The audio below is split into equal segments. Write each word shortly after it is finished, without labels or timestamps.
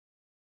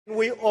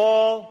We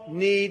all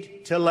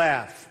need to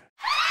laugh.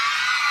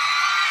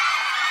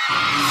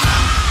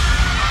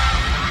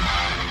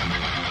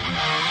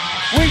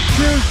 We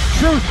choose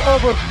truth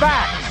over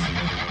facts.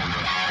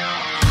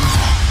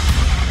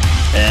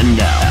 And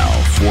now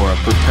for a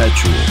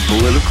perpetual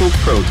political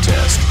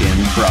protest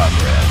in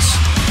progress.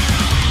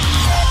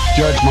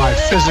 Judge my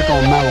physical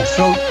and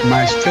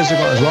mental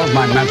physical as well as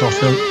my mental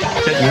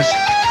fitness.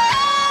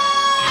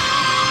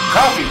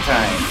 Coffee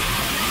time.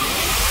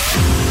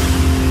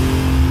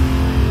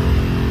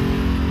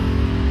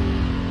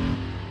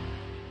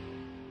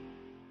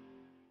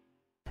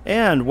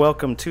 And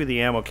welcome to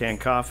the Ammo Can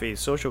Coffee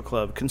Social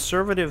Club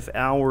Conservative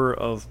Hour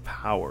of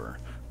Power.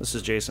 This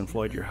is Jason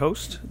Floyd, your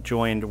host,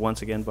 joined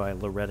once again by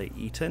Loretta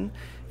Eaton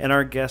and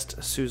our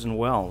guest Susan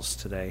Wells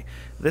today.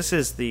 This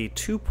is the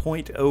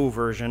 2.0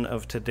 version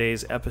of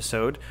today's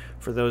episode.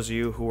 For those of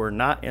you who are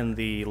not in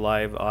the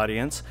live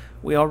audience,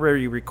 we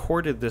already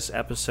recorded this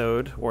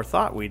episode, or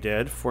thought we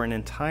did, for an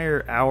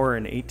entire hour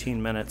and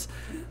 18 minutes,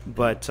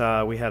 but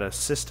we had a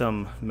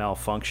system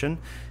malfunction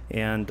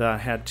and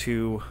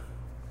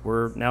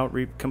we're now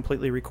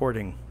completely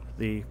recording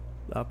the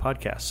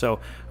podcast. So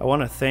I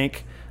want to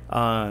thank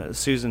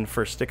Susan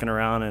for sticking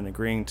around and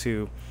agreeing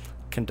to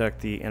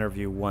conduct the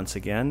interview once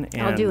again.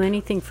 And I'll do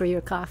anything for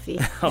your coffee.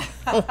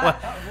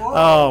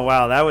 Oh,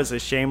 wow. That was a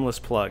shameless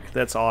plug.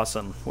 That's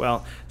awesome.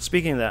 Well,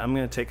 speaking of that, I'm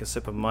going to take a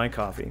sip of my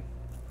coffee.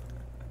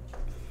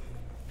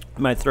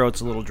 My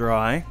throat's a little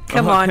dry.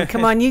 Come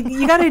on.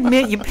 You got to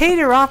admit, you paid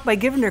her off by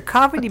giving her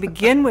coffee to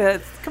begin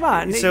with. Come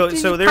on. So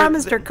you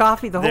promised her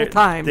coffee the whole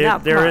time.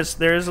 There is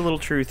a little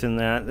truth in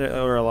that,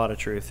 or a lot of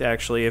truth,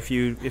 actually. If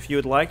you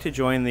would like to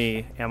join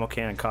the Ammo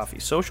Can Coffee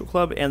Social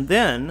Club and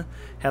then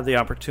have the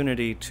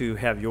opportunity to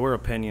have your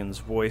opinions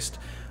voiced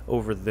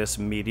over this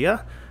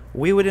media,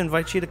 we would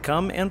invite you to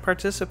come and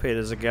participate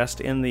as a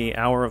guest in the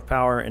Hour of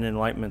Power and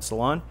Enlightenment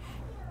Salon.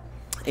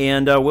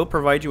 And we'll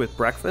provide you with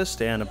breakfast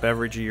and a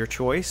beverage of your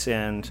choice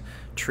and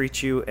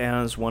treat you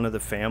as one of the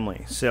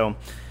family. So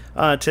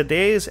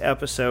today's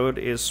episode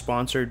is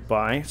sponsored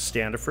by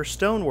Standifer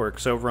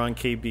Stoneworks over on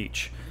K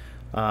Beach.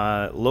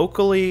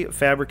 Locally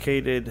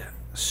fabricated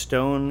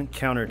stone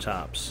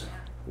countertops.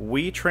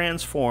 We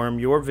transform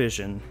your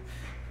vision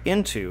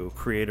into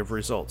creative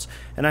results.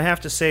 And I have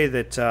to say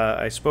that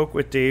I spoke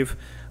with Dave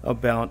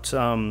about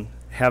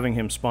having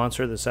him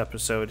sponsor this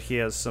episode. He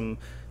has some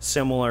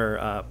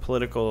similar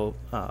political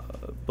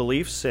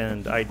beliefs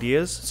and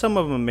ideas. Some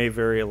of them may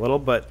vary a little,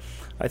 but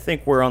I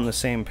think we're on the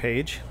same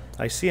page.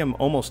 I see him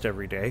almost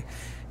every day.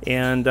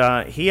 And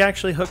he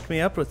actually hooked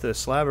me up with this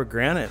slab of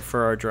granite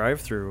for our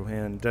drive-through,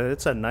 and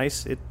it's a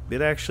nice, it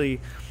actually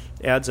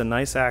adds a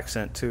nice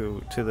accent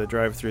to the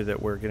drive-through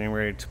that we're getting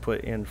ready to put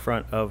in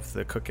front of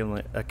the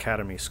Cooking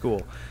Academy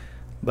School.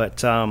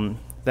 But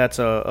that's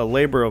a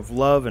labor of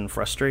love and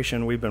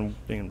frustration we've been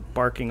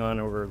embarking on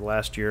over the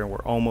last year, and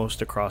we're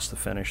almost across the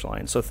finish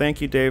line. So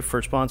thank you, Dave,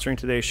 for sponsoring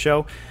today's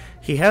show.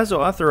 He has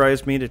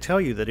authorized me to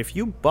tell you that if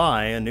you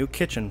buy a new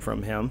kitchen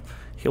from him,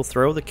 he'll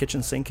throw the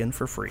kitchen sink in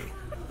for free.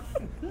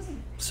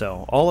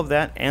 So all of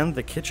that and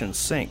the kitchen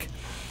sink.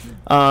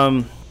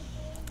 So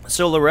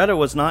Loretta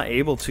was not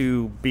able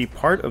to be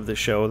part of the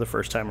show the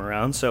first time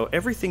around, so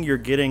everything you're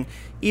getting,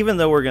 even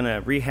though we're going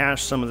to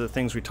rehash some of the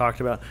things we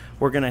talked about,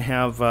 we're going to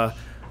have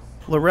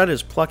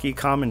Loretta's plucky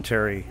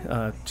commentary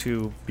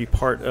to be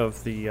part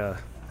of the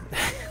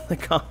the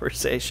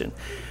conversation.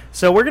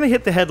 So we're going to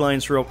hit the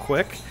headlines real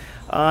quick.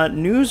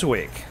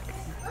 Newsweek.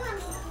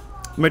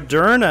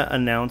 Moderna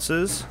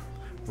announces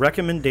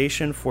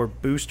recommendation for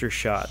booster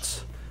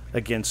shots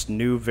against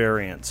new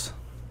variants.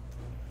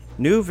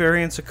 New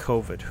variants of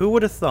COVID. Who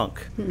would have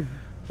thunk?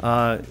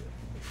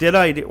 Did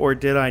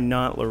I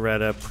not,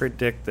 Loretta,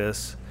 predict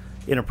this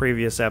in a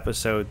previous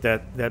episode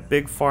that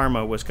Big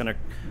Pharma was going to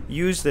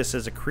use this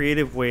as a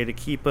creative way to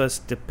keep us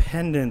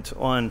dependent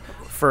on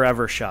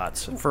forever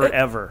shots,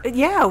 forever,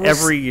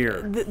 every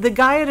year? The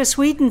guy out of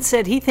Sweden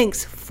said he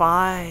thinks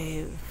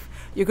 5.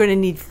 You're going to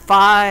need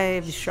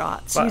 5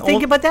 shots. You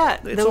think about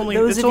that. It's only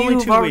 2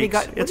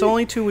 weeks. It's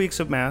only 2 weeks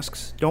of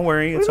masks. Don't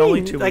worry. It's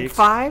only 2 weeks. Like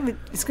 5?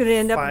 It's going to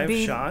end up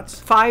being 5 shots?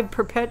 5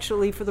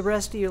 perpetually for the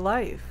rest of your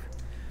life.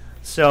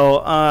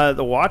 So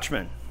the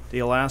Watchman, the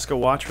Alaska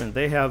Watchman,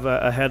 they have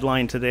a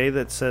headline today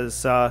that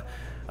says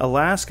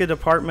Alaska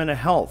Department of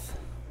Health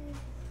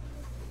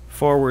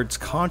forwards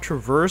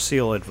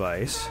controversial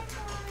advice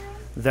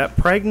that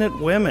pregnant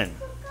women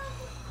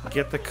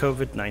get the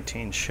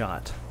COVID-19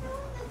 shot.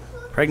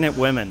 Pregnant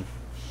women.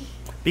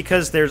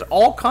 Because there's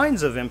all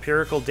kinds of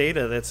empirical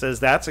data that says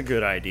that's a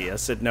good idea,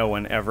 said no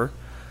one ever.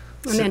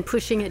 And then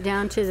pushing it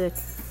down to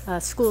the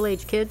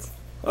school-age kids.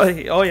 Oh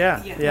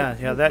yeah,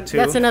 that too.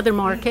 That's another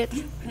market.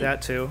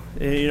 That too.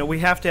 We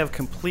have to have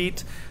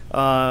complete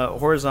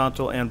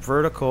horizontal and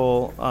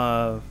vertical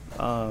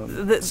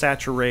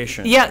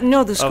saturation. Of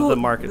the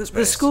market space.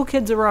 The school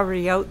kids are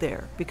already out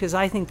there, because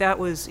I think that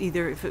was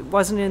either, if it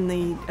wasn't in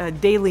the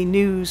daily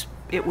news,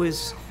 it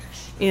was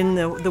in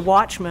the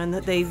Watchman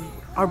that they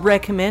are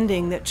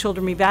recommending that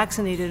children be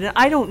vaccinated. And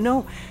I don't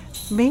know,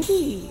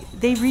 maybe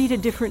they read a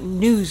different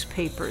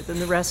newspaper than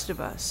the rest of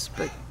us,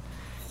 but,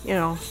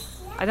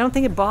 I don't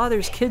think it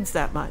bothers kids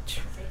that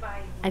much.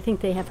 I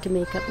think they have to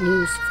make up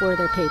news for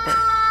their paper.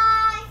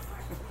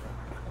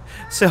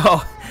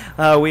 So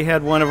we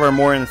had one of our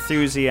more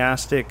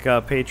enthusiastic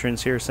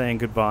patrons here saying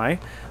goodbye.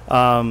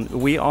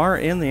 We are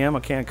in the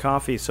Amacan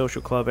Coffee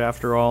Social Club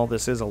after all.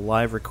 This is a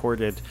live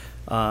recorded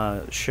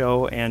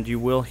show, and you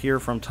will hear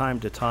from time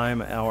to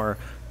time our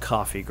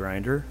coffee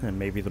grinder and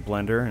maybe the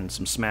blender and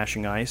some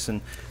smashing ice.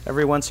 And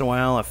every once in a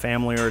while, a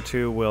family or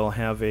two will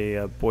have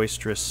a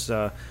boisterous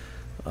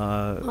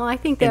I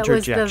think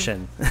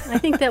interjection. I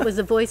think that was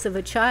the voice of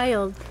a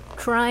child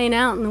crying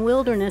out in the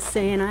wilderness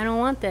saying, I don't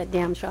want that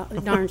darn shot.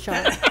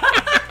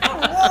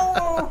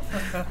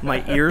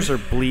 My ears are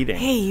bleeding.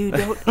 Hey, you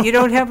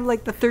don't have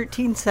like the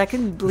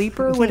 13-second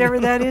bleeper, whatever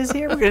that is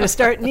here? We're going to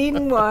start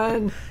needing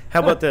one.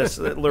 How about this,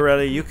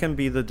 Loretta? You can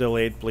be the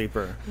delayed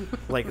bleeper.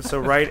 So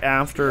right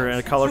after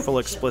a colorful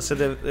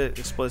explicit.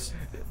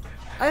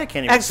 I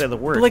can't even say the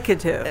word.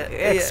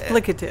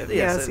 Explicative.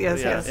 Yes.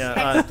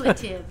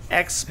 Expletive.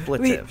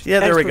 Expletive. Yeah,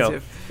 there we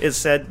go. Is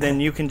said, then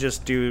you can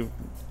just do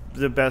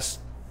the best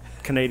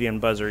Canadian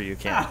buzzer you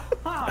can.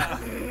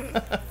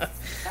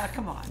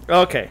 Come on.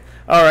 Okay.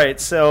 All right.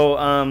 So,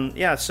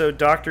 so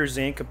Dr.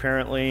 Zink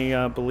apparently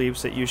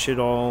believes that you should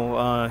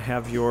all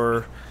have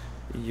your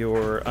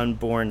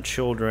unborn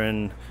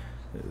children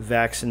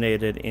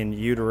vaccinated in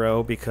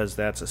utero because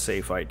that's a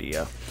safe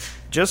idea.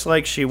 Just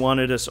like she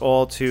wanted us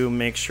all to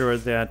make sure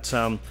that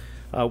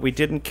we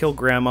didn't kill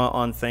Grandma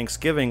on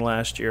Thanksgiving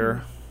last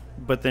year,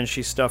 but then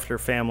she stuffed her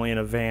family in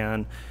a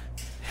van,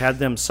 had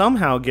them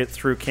somehow get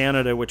through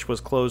Canada, which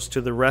was closed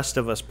to the rest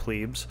of us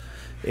plebes,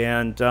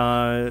 and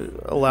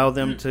allow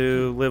them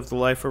to live the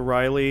life of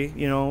Riley,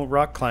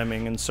 rock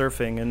climbing and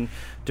surfing and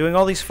doing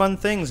all these fun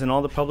things in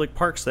all the public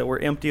parks that were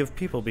empty of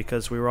people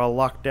because we were all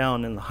locked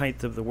down in the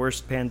height of the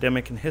worst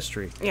pandemic in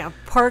history. Yeah,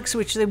 parks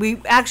which we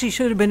actually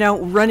should have been out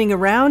running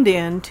around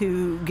in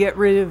to get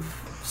rid of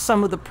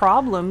some of the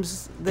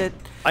problems that...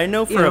 I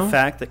know for a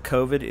fact that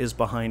COVID is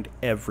behind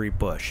every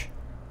bush.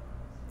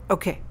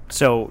 Okay.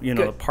 So,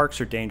 the parks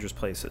are dangerous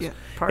places. Yeah,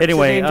 parks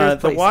anyway, are dangerous the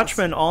places.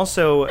 Watchman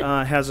also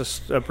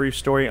has a brief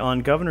story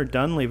on Governor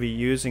Dunleavy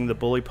using the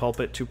bully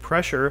pulpit to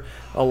pressure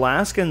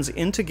Alaskans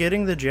into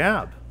getting the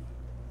jab,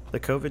 the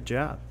COVID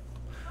jab.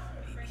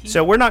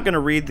 So we're not going to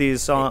read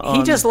these on...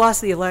 He just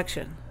lost the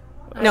election.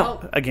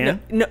 No. Again?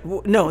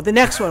 No, the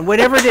next one,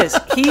 whatever it is.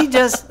 He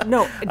just...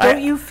 No,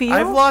 don't you feel...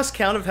 I've lost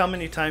count of how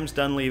many times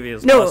Dunleavy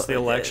has lost the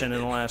election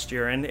in the last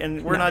year,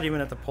 and we're not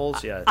even at the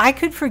polls yet. I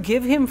could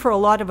forgive him for a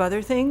lot of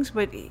other things,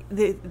 but he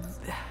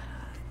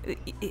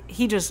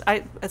just...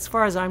 as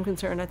far as I'm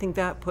concerned, I think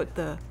that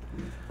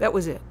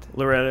was it.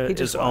 Loretta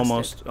is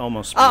almost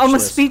speechless.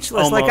 Almost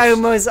speechless, like I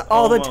was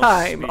all the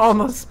time. Speechless.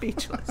 Almost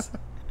speechless.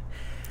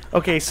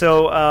 Okay,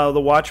 so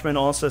the Watchman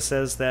also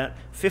says that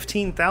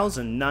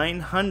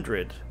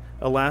 15,900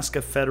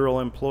 Alaska federal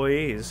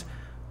employees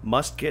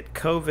must get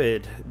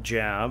COVID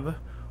jab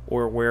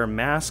or wear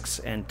masks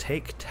and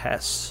take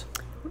tests.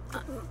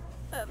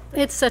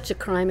 It's such a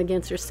crime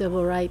against our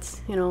civil rights.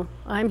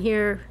 I'm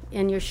here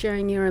and you're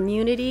sharing your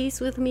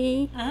immunities with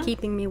me,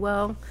 keeping me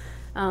well.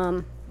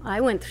 I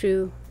went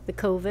through the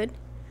COVID.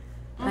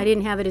 I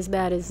didn't have it as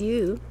bad as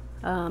you,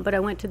 but I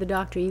went to the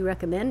doctor you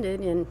recommended,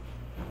 and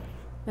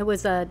it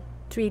was a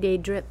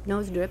 3-day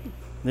nose drip.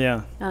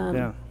 Yeah.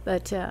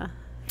 But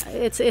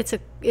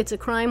it's a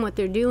crime what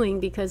they're doing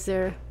because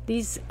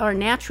these our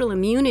natural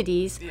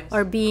immunities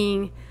are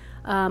being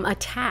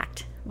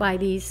attacked by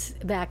these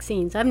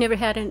vaccines. I've never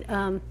had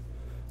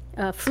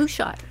a flu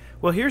shot.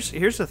 Well, here's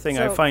the thing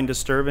I find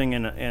disturbing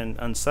and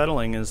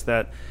unsettling is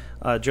that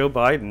Joe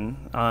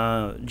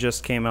Biden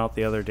just came out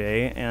the other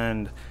day,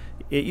 and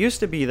it used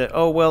to be that,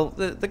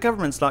 the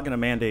government's not going to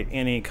mandate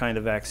any kind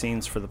of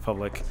vaccines for the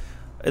public.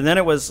 And then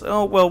it was,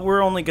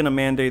 we're only going to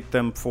mandate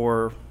them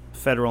for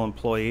federal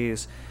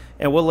employees,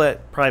 and we'll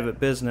let private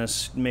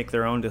business make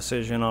their own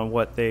decision on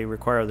what they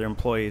require of their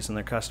employees and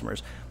their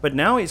customers. But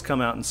now he's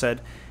come out and said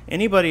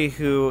anybody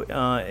who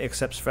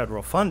accepts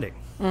federal funding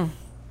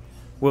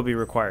will be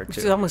required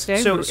to. It's almost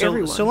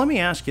everyone. So let me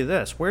ask you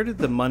this. Where did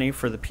the money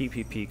for the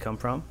PPP come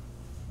from?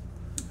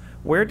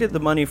 Where did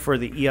the money for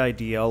the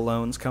EIDL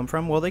loans come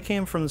from? Well, they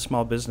came from the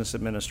Small Business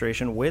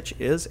Administration, which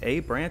is a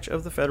branch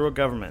of the federal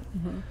government.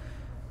 Mm-hmm.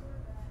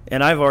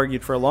 And I've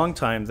argued for a long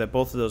time that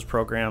both of those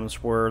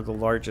programs were the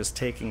largest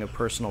taking of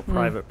personal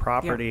private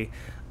property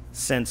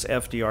since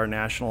FDR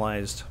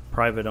nationalized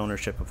private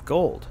ownership of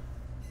gold.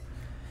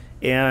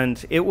 And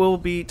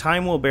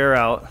time will bear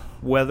out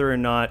whether or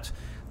not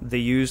they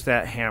use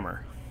that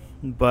hammer.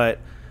 But,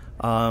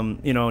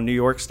 New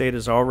York State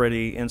is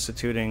already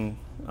instituting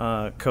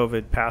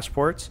COVID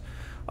passports.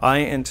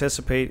 I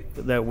anticipate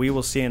that we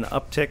will see an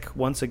uptick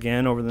once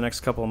again over the next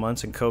couple of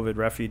months in COVID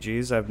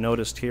refugees. I've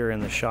noticed here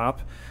in the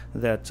shop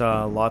that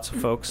lots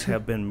of folks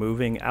have been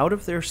moving out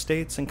of their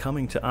states and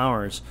coming to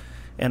ours,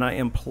 and I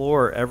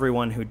implore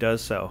everyone who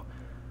does so,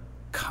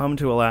 come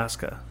to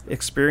Alaska,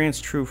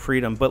 experience true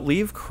freedom, but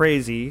leave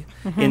crazy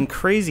in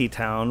Crazy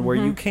Town where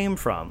you came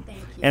from,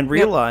 and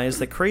realize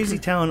that Crazy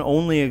Town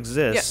only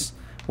exists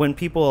when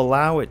people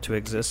allow it to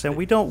exist, and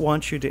we don't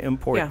want you to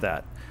import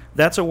that.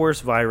 That's a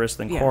worse virus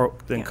than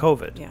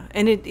COVID. Yeah,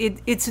 and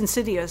it's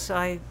insidious.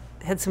 I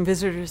had some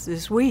visitors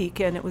this week,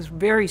 and it was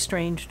very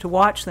strange to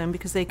watch them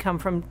because they come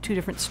from two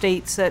different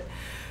states that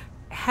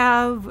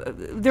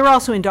they're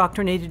also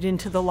indoctrinated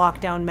into the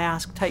lockdown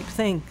mask type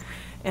thing.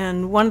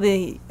 And one of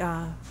the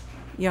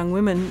young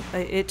women,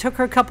 it took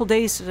her a couple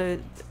days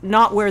to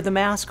not wear the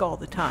mask all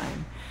the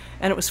time.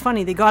 And it was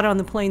funny, they got on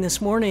the plane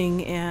this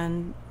morning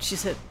and she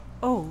said,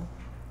 "Oh,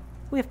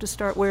 we have to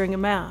start wearing a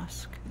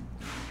mask."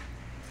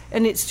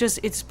 And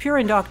it's pure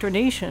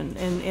indoctrination.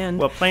 And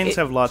well, planes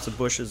have lots of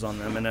bushes on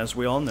them, and as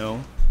we all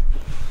know,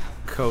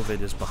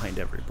 COVID is behind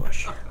every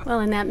bush.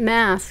 Well, in that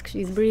mask,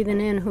 she's breathing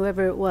in,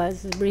 whoever it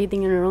was, is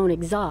breathing in her own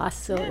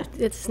exhaust, so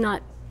it's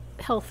not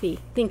healthy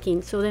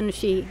thinking. So then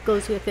she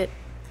goes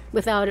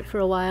without it for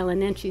a while,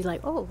 and then she's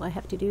like, "Oh, I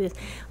have to do this."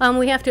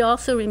 We have to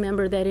also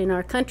remember that in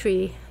our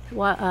country,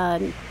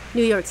 New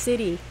York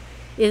City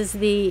is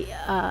the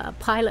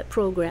pilot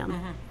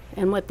program,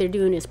 and what they're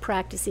doing is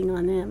practicing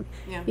on them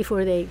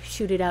before they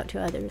shoot it out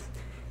to others,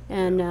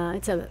 and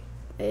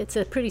it's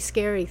a pretty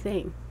scary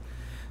thing.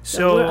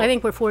 So I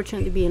think we're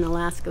fortunate to be in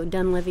Alaska,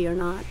 Dunleavy or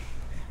not.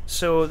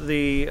 So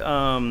the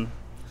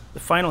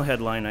final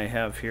headline I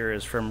have here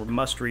is from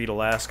Must Read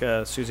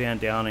Alaska. Suzanne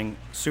Downing,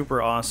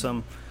 super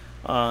awesome.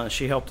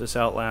 She helped us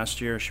out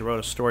last year. She wrote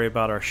a story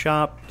about our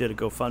shop, did a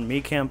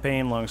GoFundMe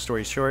campaign. Long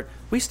story short,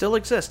 we still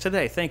exist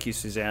today. Thank you,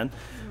 Suzanne.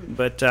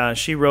 But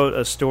she wrote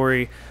a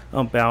story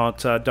about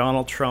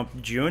Donald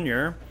Trump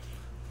Jr.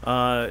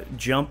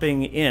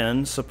 Jumping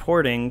in,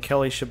 supporting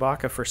Kelly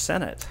Tshibaka for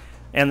Senate.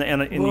 And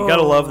you got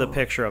to love the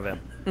picture of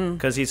him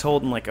because he's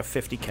holding like a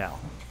 50 cal.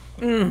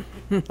 I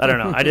don't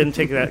know. I didn't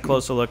take that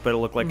close a look, but it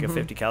looked like a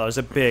 50 cal. It was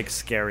a big,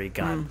 scary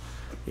gun.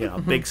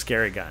 Big,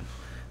 scary gun.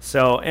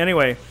 So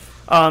anyway,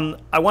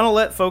 I want to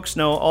let folks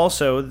know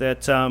also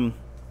that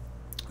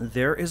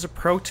there is a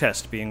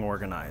protest being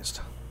organized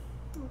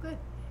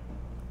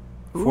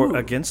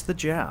against the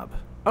jab.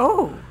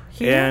 Oh,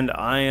 yeah. And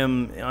I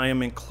am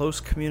in close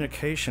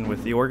communication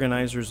with the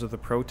organizers of the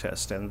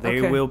protest, and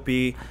they will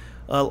be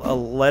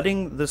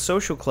letting the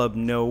social club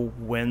know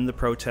when the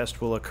protest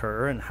will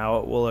occur and how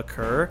it will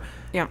occur.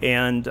 Yeah.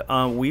 And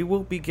we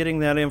will be getting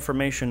that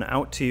information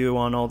out to you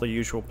on all the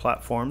usual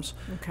platforms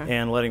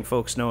and letting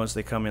folks know as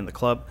they come in the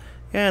club.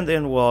 And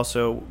then we'll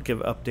also give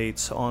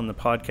updates on the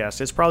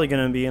podcast. It's probably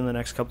going to be in the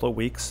next couple of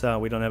weeks.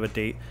 We don't have a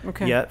date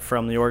yet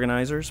from the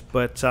organizers,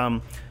 but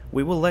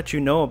we will let you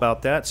know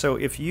about that. So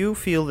if you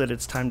feel that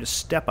it's time to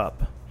step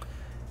up,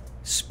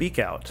 speak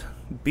out,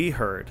 be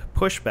heard,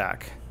 push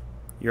back,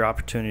 your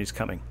opportunity is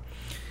coming.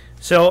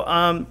 So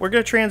we're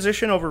going to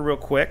transition over real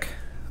quick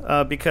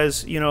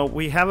because,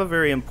 we have a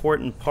very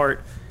important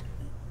part.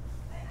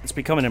 It's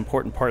become an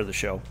important part of the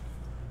show.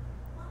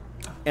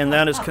 And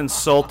that is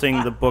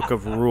consulting the Book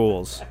of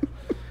Rules.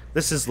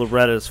 This is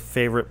Loretta's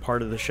favorite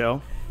part of the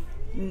show.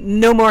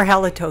 No more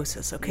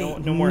halitosis, okay?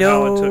 No more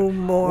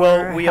halitosis.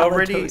 Well,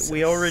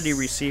 we already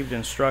received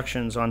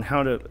instructions on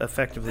how to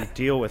effectively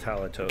deal with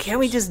halitosis. Can't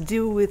we just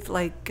deal with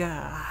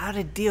how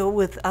to deal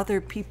with other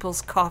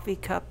people's coffee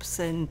cups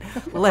and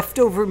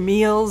leftover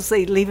meals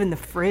they leave in the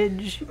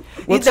fridge?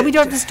 Then we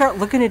don't have to start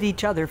looking at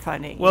each other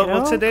funny.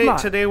 Well,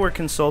 today we're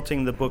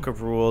consulting the Book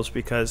of Rules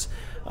because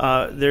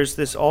there's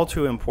this all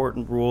too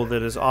important rule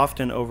that is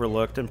often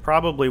overlooked and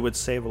probably would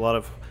save a lot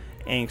of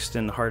angst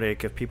and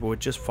heartache if people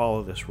would just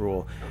follow this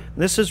rule.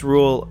 This is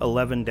Rule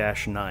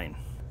 11-9,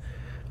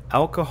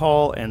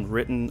 alcohol and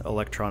written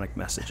electronic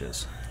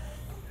messages.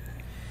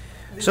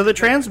 So the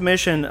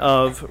transmission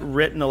of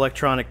written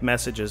electronic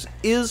messages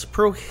is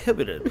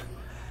prohibited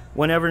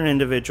whenever an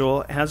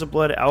individual has a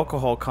blood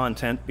alcohol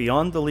content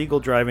beyond the legal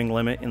driving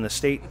limit in the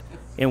state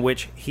in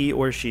which he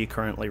or she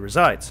currently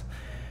resides.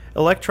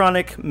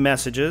 Electronic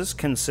messages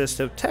consist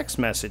of text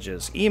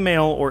messages,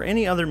 email, or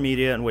any other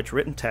media in which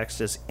written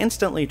text is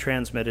instantly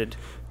transmitted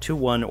to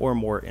one or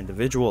more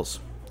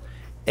individuals.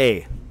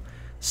 A.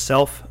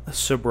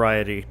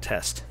 Self-sobriety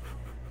test.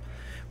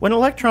 When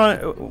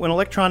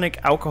electronic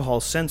alcohol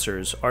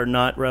sensors are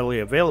not readily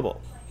available,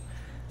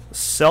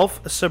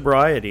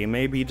 self-sobriety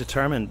may be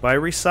determined by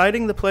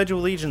reciting the Pledge of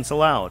Allegiance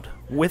aloud,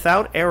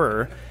 without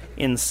error,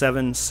 in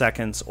 7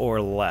 seconds or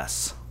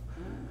less.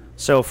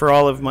 So for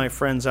all of my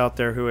friends out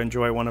there who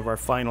enjoy one of our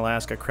fine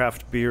Alaska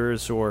craft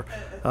beers or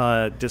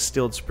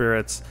distilled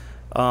spirits,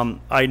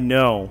 I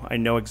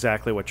know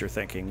exactly what you're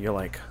thinking. You're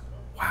like,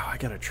 wow, I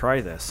got to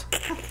try this.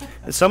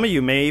 Some of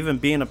you may even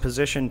be in a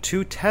position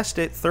to test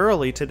it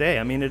thoroughly today.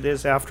 I mean, it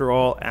is, after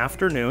all,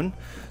 afternoon.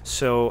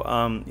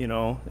 So,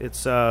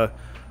 it's 5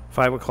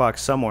 o'clock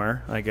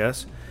somewhere, I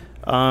guess.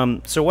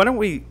 So why don't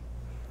we...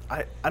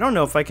 I don't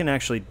know if I can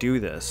actually do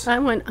this. I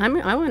want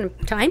to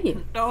time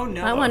you. Oh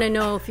no! I want to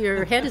know if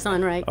your head is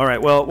on right. All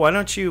right. Well, why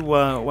don't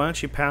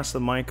you pass the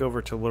mic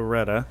over to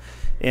Loretta,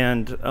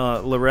 and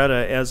Loretta,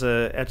 as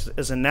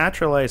a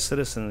naturalized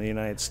citizen of the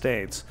United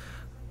States,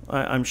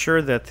 I'm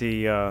sure that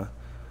the.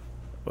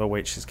 Oh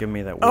wait, she's giving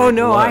me that. Oh weird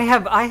no, look.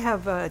 I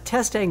have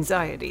test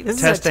anxiety. This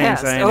Test is a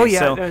test. anxiety. Oh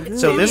yeah.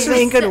 So this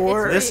ain't is gonna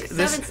work.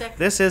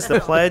 this is the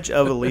Pledge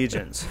of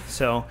Allegiance.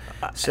 So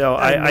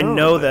I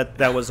know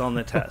that was on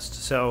the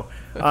test. So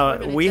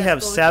we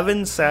have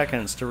 7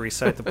 seconds to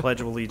recite the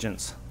Pledge of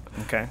Allegiance.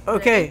 Okay.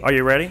 Okay. Are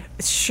you ready?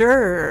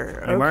 Sure.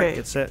 Ready, Mark? Okay.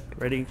 Get set.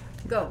 Ready?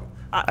 Go.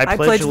 I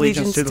pledge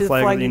allegiance to the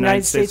flag of the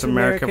United States of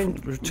America,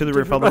 to the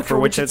republic for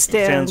which it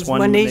stands,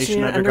 one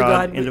nation under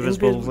God,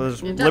 indivisible,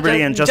 with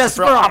liberty and justice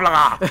for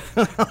all.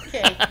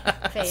 Okay.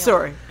 Fail.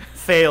 Sorry.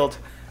 Failed.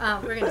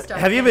 We're going to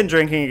start. Have you been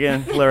drinking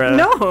again, Loretta?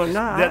 No,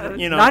 not.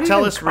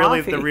 Tell even us really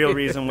coffee. the real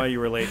reason why you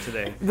were late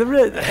today.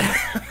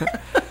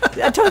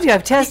 I told you I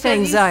have test Because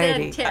you said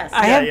anxiety. test.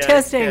 I have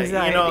test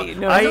anxiety. You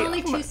know, There's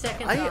only 2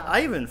 seconds off.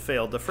 I even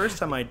failed the first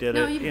time I did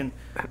No, it. you-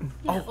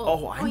 I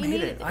you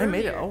made it. I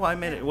made it. earlier. Oh, I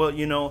made it. Well,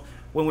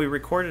 when we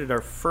recorded our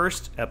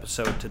first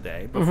episode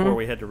today, before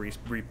we had to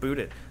reboot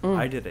it,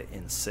 I did it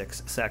in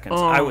 6 seconds.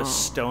 I was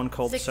stone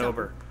cold 6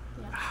 sober.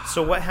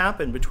 So what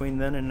happened between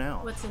then and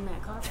now? What's in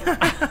that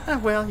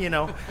coffee? Well,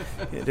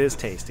 it is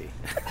tasty.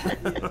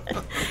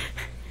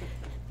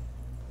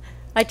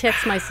 I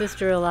text my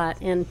sister a lot,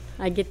 and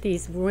I get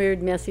these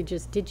weird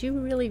messages. Did you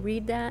really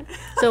read that?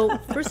 So,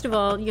 first of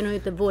all,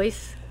 the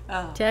voice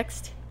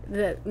text,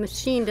 the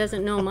machine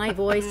doesn't know my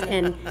voice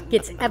and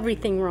gets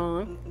everything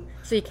wrong,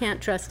 so you can't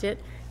trust it.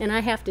 And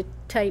I have to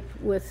type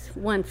with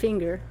one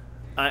finger.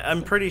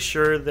 I'm pretty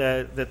sure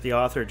that the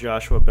author,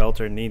 Joshua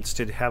Belter, needs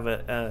to have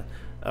a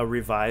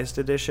revised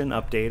edition,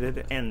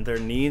 updated, and there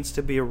needs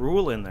to be a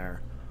rule in there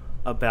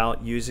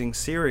about using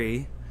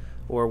Siri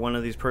or one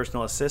of these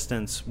personal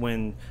assistants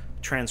when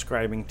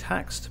transcribing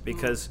text,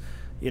 because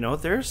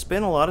there's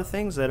been a lot of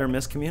things that are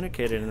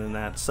miscommunicated in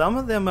that. Some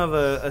of them of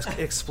a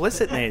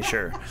explicit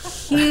nature.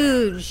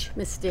 Huge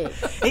mistake.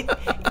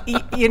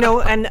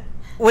 And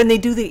when they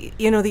do the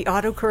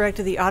autocorrect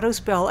or the auto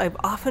spell, I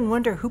often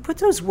wonder who put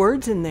those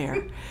words in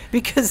there,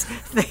 because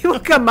they will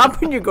come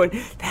up and you're going,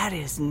 that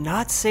is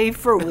not safe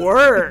for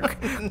work.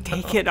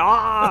 Take it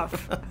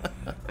off.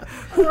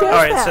 Who does All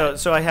right, that?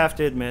 so I have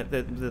to admit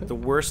that the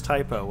worst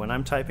typo when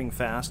I'm typing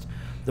fast,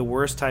 the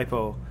worst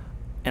typo,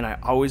 and I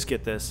always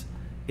get this,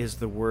 is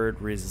the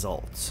word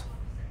results.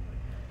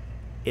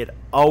 It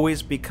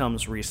always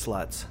becomes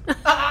resluts.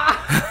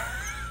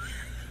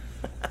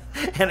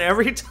 And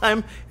every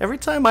time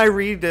I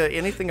read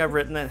anything I've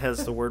written that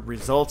has the word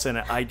results in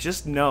it, I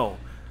just know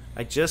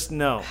that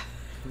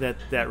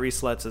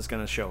resluts is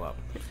going to show up.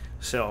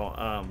 So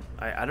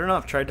I don't know.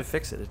 I've tried to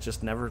fix it.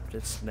 It's never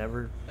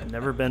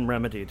been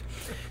remedied.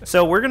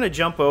 So we're going to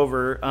jump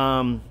over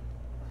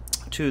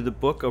to the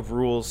Book of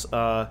Rules.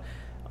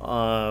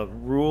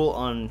 Rule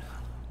on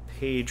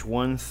page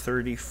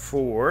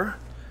 134.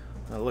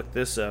 I looked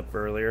this up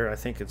earlier. I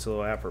think it's a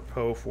little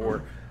apropos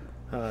for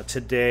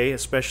today,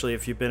 especially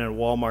if you've been in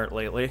Walmart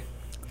lately.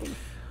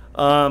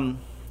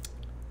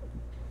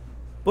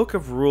 Book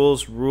of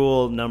Rules,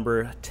 rule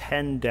number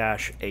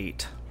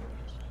 10-8.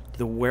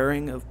 The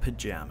wearing of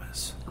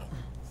pajamas.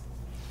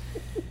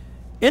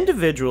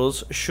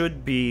 Individuals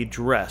should be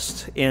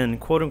dressed in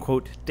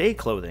quote-unquote day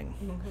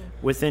clothing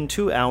within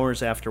 2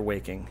 hours after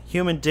waking.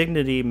 Human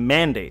dignity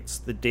mandates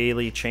the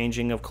daily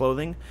changing of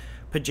clothing.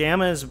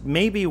 Pajamas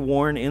may be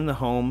worn in the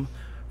home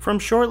from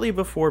shortly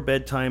before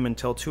bedtime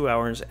until 2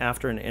 hours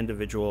after an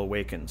individual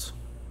awakens.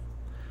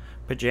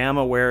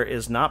 Pajama wear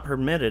is not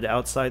permitted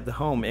outside the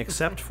home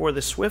except for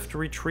the swift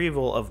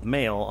retrieval of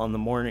mail on the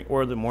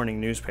morning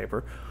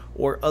newspaper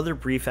or other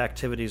brief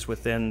activities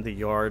within the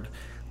yard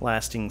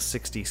lasting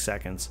 60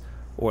 seconds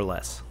or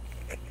less.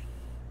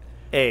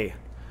 A.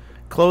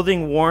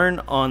 Clothing worn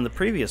on the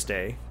previous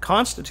day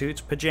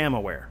constitutes pajama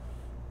wear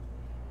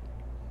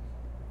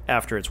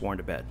after it's worn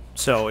to bed.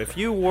 So if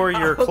you wore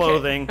your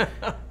clothing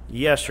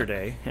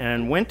yesterday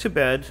and went to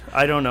bed,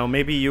 I don't know,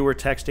 maybe you were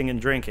texting and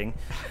drinking,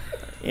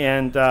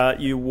 and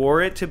you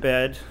wore it to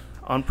bed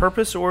on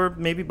purpose or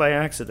maybe by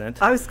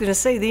accident. I was going to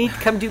say, they need to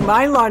come do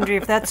my laundry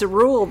if that's a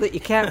rule, that you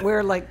can't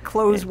wear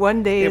clothes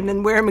one day and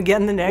then wear them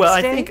again the next day. Well,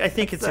 I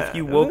think it's if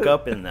you woke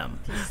up in them.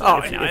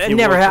 It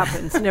never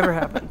happens. Never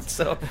happens.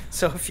 So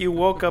if you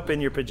woke up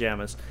in your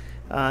pajamas,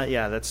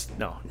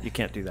 you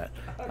can't do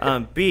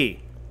that.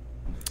 B,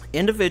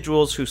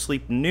 individuals who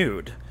sleep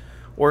nude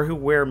or who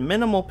wear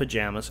minimal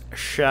pajamas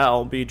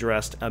shall be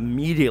dressed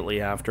immediately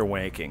after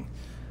waking.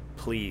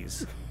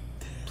 Please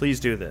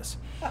do this.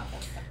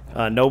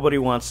 Nobody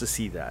wants to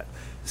see that.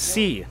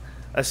 C,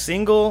 a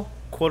single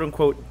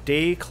quote-unquote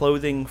day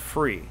clothing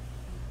free,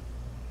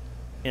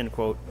 end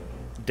quote,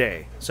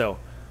 day. So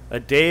a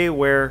day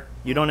where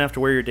you don't have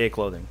to wear your day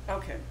clothing.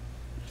 Okay.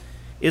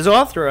 Is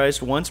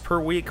authorized once per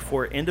week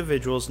for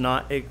individuals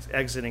not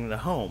exiting the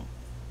home.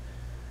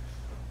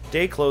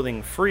 Day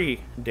clothing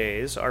free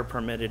days are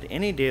permitted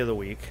any day of the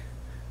week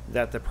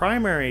that the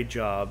primary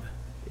job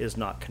is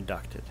not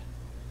conducted.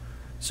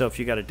 So if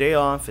you got a day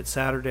off, it's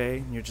Saturday,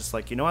 and you're just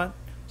like, you know what?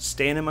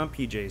 Staying in my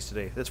PJs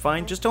today. That's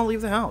fine. Just don't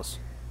leave the house.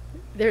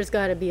 There's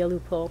got to be a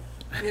loophole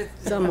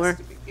somewhere.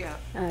 Yeah.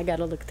 I got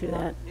to look through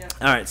that.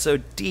 All right, so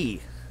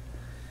D,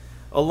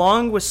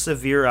 Along with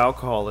severe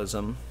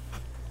alcoholism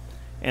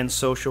and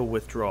social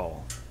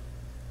withdrawal,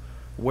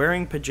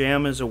 wearing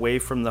pajamas away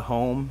from the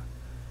home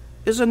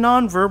is a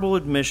nonverbal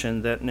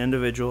admission that an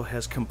individual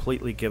has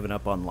completely given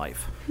up on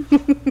life.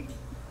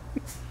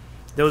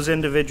 Those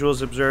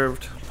individuals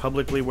observed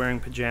publicly wearing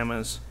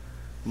pajamas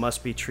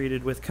must be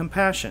treated with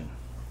compassion,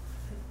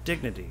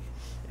 dignity,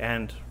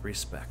 and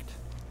respect.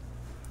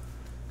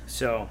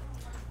 So,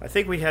 I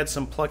think we had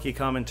some plucky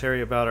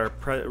commentary about our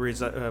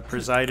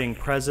presiding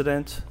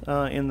president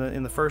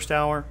in the first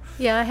hour.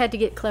 Yeah, I had to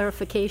get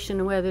clarification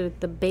on whether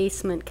the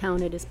basement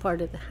counted as part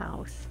of the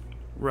house.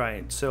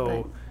 Right.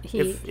 So But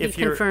he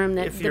confirmed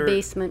that the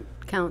basement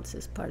counts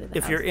as part of the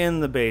house. If you're in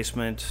the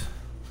basement,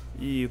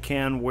 you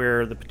can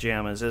wear the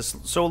pajamas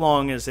so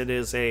long as it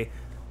is a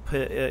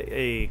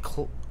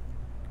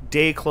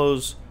day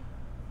clothes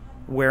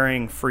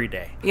wearing free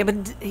day. Yeah,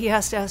 but he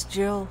has to ask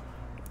Jill.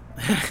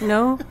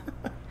 No?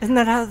 Isn't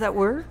that how that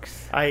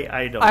works?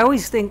 I don't. I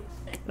always think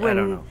I don't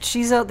when know.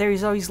 she's out there,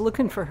 he's always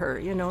looking for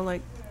her.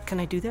 Like, can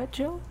I do that,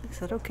 Jill? Is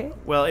that okay?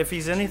 Well, if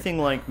he's anything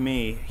like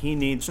me, he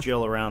needs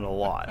Jill around a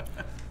lot.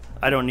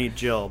 I don't need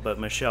Jill, but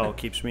Michelle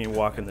keeps me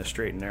walking the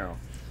straight and narrow.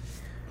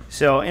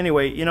 So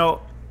anyway,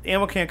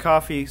 Ammo Can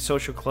Coffee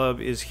Social Club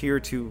is here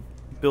to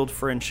build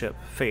friendship,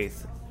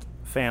 faith,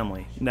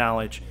 family,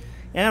 knowledge,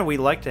 and we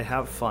like to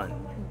have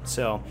fun.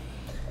 So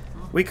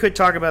we could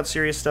talk about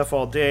serious stuff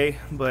all day,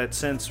 but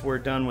since we're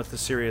done with the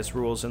serious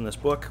rules in this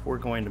book, we're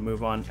going to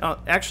move on.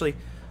 Actually,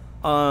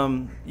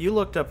 you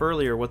looked up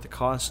earlier what the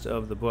cost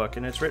of the book,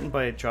 and it's written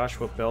by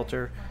Joshua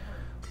Belter.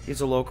 He's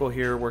a local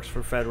here, works for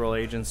a federal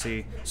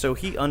agency, so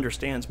he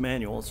understands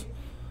manuals,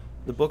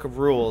 the book of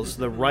rules,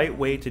 the right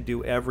way to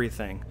do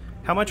everything.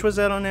 How much was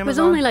that on Amazon? It was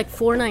only like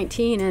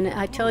 $4.19, and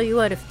I tell you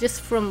what, if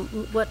just from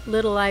what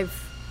little I've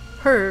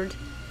heard,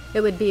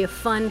 it would be a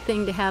fun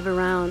thing to have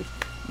around.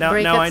 Now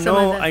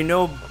I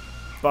know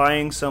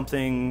buying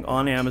something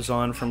on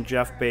Amazon from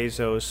Jeff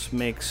Bezos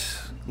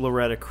makes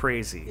Loretta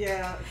crazy.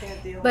 Yeah, I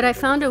can't deal But I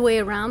found a way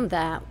around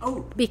that.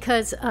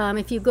 Because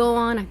if you go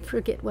on, I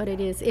forget what it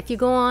is. If you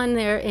go on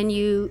there and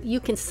you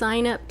can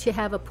sign up to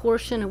have a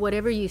portion of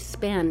whatever you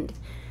spend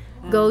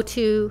go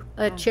to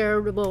a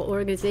charitable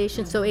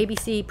organization. So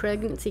ABC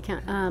Pregnancy,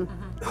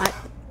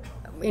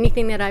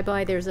 anything that I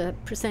buy, there's a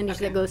percentage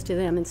that goes to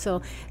them, and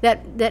so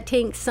that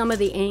takes some of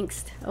the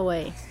angst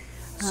away.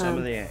 Some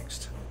of the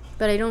angst.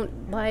 But I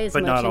don't buy as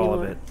But much not all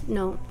anymore. of it.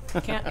 No.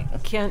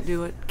 Can't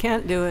do it.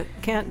 Can't do it.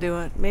 Can't do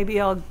it.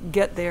 Maybe I'll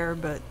get there,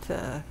 but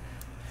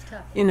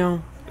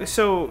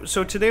So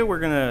today we're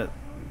gonna,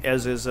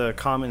 as is a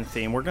common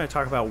theme, we're gonna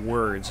talk about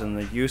words and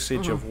the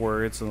usage of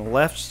words, and the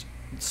left,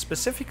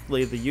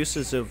 specifically the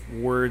uses of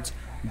words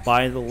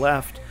by the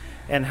left,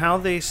 and how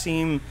they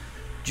seem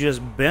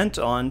just bent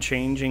on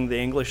changing the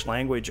English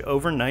language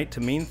overnight to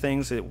mean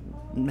things it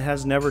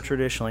has never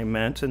traditionally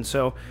meant. And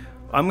so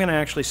I'm going to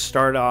actually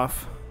start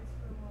off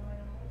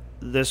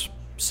this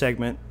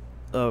segment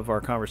of our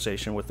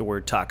conversation with the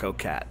word taco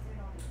cat.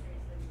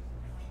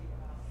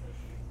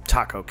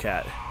 Taco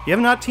cat. You have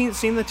not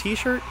seen the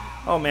t-shirt?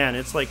 Oh man,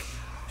 it's like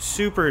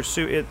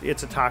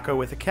it's a taco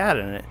with a cat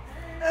in it.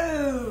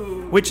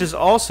 Oh. Which is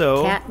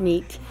also Cat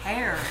meat.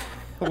 Hair.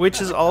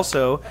 which is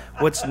also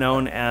what's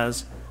known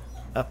as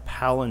a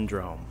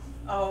palindrome.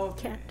 Oh,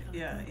 Cat.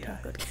 yeah.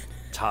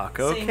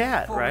 Taco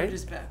cat, right?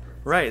 Is backwards.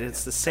 Right,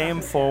 it's the same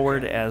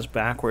forward as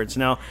backwards.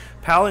 Now,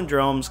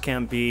 palindromes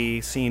can be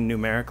seen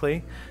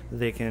numerically.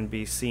 They can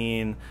be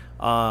seen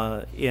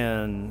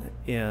in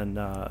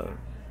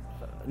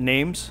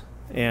names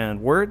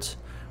and words,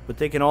 but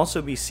they can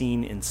also be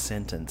seen in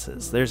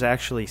sentences. There's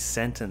actually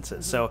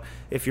sentences. So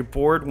if you're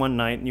bored one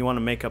night and you want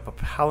to make up a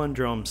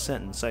palindrome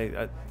sentence,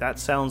 that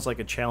sounds like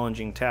a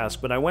challenging task,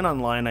 but I went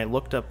online, I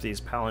looked up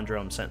these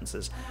palindrome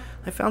sentences.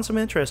 I found some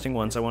interesting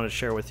ones I wanted to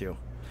share with you.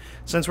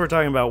 Since we're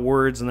talking about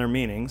words and their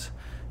meanings,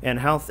 and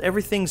how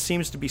everything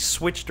seems to be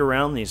switched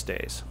around these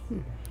days.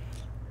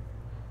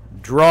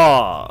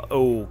 Draw,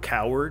 oh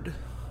coward.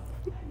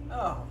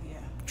 Oh, yeah.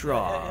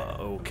 Draw,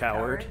 oh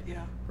coward.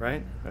 Yeah.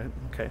 Right,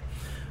 okay.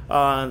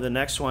 The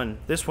next one,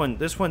 this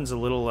one's a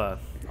little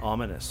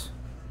ominous.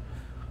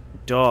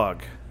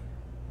 Dog,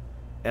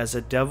 as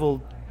a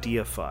devil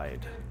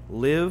deified,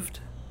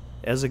 lived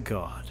as a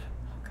god.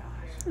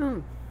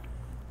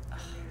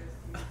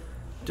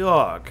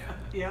 Dog,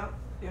 Yeah.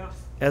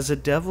 as a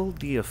devil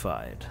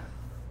deified,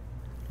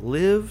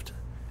 lived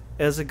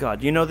as a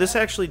god. This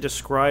actually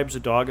describes a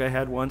dog I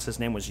had once. His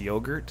name was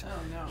Yogurt. Oh,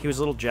 no. He was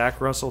a little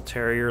Jack Russell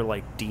Terrier,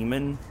 like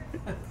demon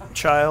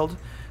child.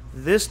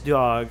 This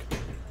dog,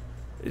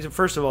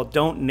 first of all,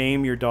 don't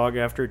name your dog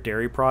after a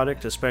dairy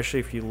product, especially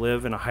if you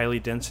live in a highly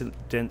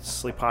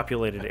densely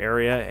populated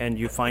area and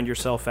you find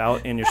yourself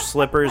out in your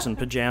slippers and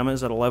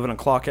pajamas at 11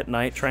 o'clock at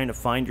night trying to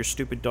find your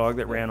stupid dog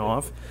that ran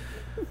off.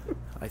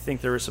 I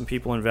think there were some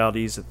people in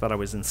Valdez that thought I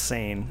was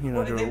insane.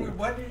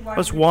 I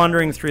was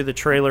wandering through the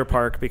trailer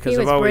park because He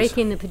was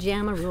breaking the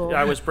pajama rule.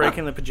 I was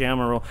breaking the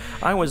pajama rule.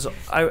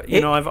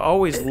 I've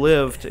always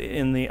lived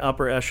in the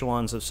upper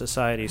echelons of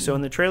society. So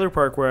in the trailer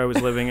park where I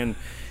was living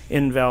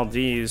in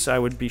Valdez, I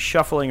would be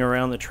shuffling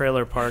around the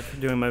trailer park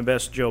doing my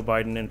best Joe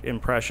Biden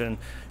impression,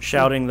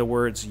 shouting the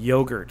words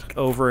yogurt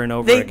over and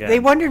over again. They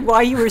wondered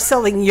why you were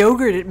selling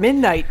yogurt at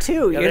midnight,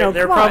 too. Yeah,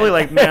 they're probably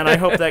like, man, I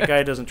hope that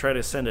guy doesn't try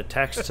to send a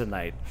text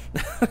tonight.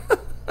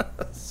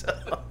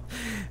 So,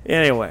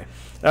 anyway.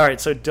 All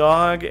right, so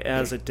dog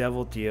as a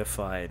devil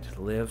deified,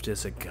 lived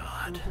as a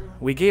god.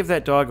 We gave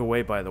that dog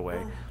away, by the way,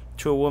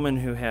 to a woman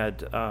who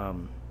had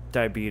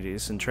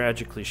diabetes, and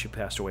tragically she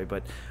passed away.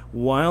 But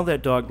while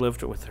that dog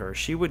lived with her,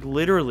 she would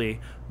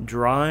literally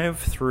drive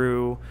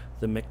through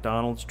the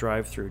McDonald's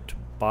drive-thru to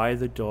buy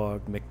the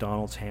dog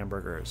McDonald's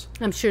hamburgers.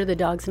 I'm sure the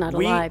dog's not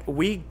alive.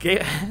 We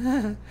gave...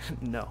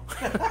 No.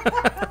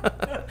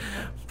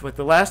 But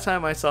the last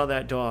time I saw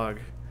that dog,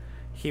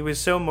 he was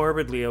so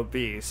morbidly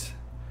obese,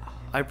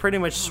 I pretty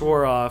much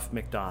swore off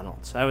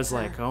McDonald's. I was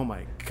like, oh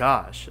my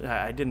gosh,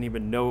 I didn't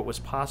even know it was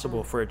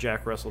possible for a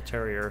Jack Russell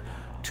Terrier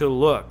to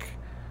look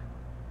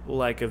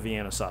like a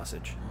Vienna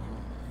sausage.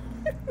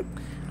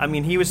 I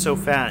mean, he was so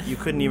fat, you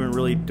couldn't even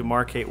really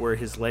demarcate where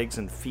his legs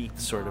and feet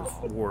sort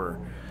of were.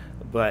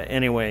 But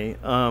anyway,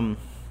 and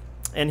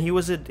he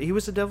was a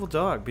devil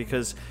dog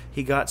because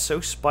he got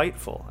so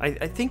spiteful.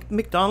 I think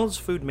McDonald's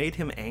food made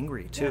him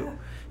angry, too. Yeah.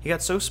 He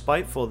got so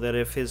spiteful that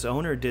if his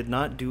owner did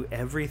not do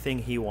everything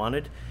he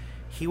wanted,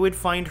 he would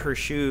find her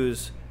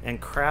shoes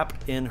and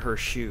crap in her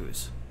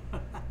shoes.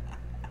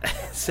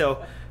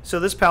 So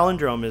this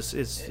palindrome is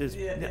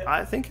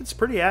I think it's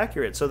pretty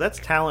accurate. So that's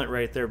talent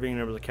right there, being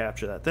able to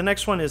capture that. The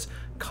next one is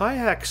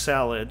kayak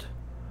salad,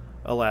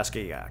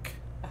 Alaska yak.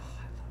 Oh,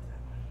 I love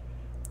that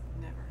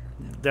one. Never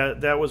heard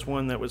that. That was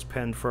one that was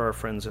penned for our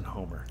friends in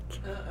Homer.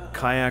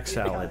 Kayak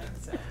salad.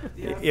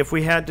 Yeah. If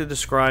we had to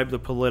describe the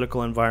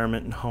political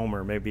environment in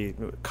Homer, maybe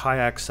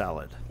kayak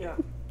salad. Yeah.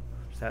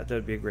 That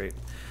would be great.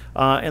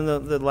 And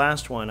the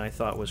last one I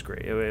thought was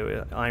great.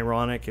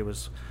 Ironic. It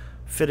was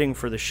fitting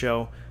for the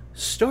show.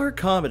 Star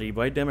comedy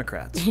by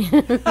Democrats.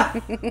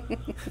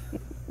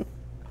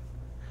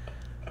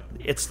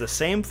 It's the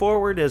same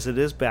forward as it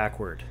is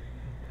backward.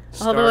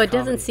 Although it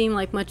doesn't seem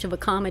like much of a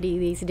comedy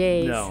these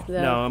days.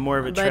 No, more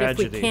of a tragedy.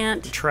 But if we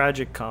can't...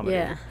 Tragic comedy.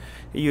 Yeah.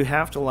 You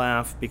have to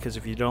laugh, because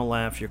if you don't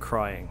laugh, you're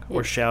crying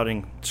or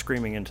shouting,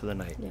 screaming into the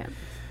night. Yeah.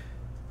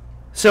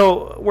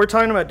 So we're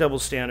talking about double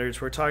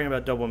standards, we're talking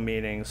about double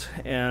meanings,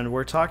 and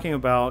we're talking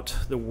about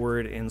the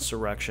word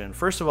insurrection.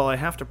 First of all, I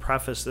have to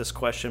preface this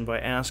question by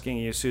asking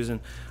you,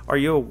 Susan, are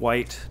you a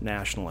white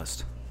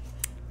nationalist?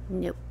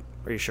 Nope.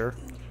 Are you sure?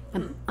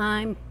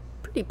 I'm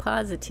pretty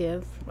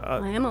positive.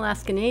 I am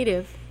Alaska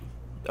Native.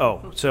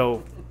 Oh,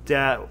 so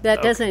that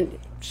doesn't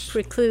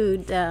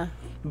preclude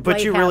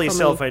but you really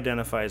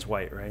self-identify as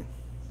white, right?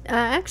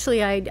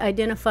 Actually, I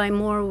identify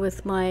more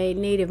with my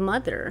Native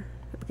mother,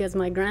 because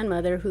my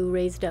grandmother, who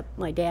raised up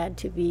my dad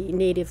to be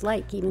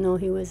Native-like, even though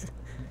he was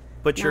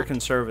But you're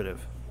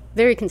conservative.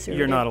 Very conservative.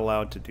 You're not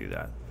allowed to do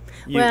that.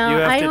 You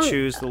Well, have to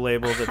choose the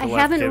label that the left gives you.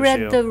 I haven't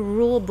read the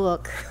rule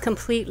book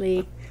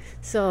completely,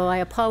 so I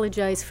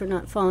apologize for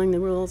not following the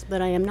rules,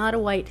 but I am not a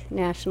white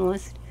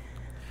nationalist.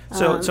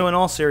 So in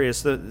all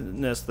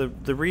seriousness,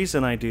 the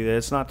reason I do that,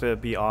 it's not to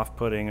be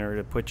off-putting or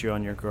to put you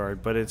on your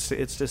guard, but it's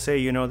to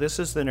say, this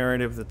is the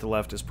narrative that the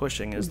left is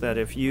pushing, is that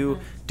if you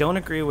don't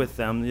agree with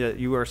them,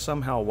 you are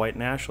somehow a white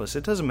nationalist.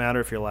 It doesn't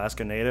matter if you're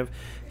Alaska Native,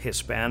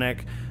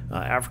 Hispanic,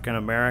 African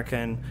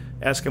American,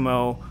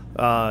 Eskimo,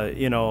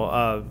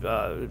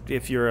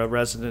 if you're a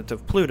resident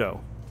of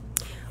Pluto.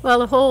 Well,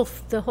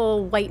 the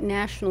whole white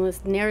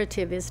nationalist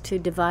narrative is to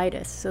divide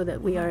us, so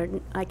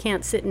that I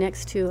can't sit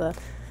next to a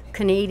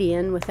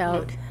Canadian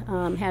without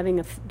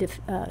having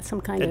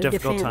some kind of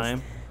difficult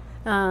defense.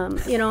 time.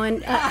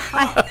 And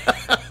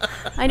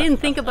I didn't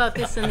think about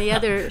this in the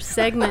other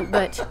segment,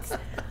 but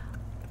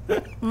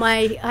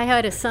I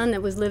had a son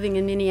that was living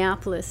in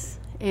Minneapolis,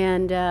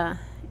 and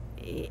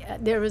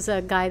there was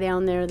a guy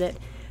down there that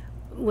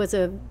was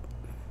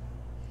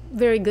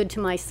very good to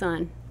my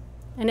son.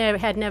 I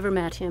had never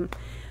met him.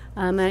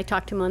 And I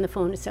talked to him on the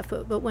phone and stuff.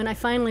 But when I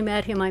finally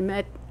met him,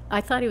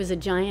 I thought he was a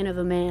giant of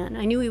a man.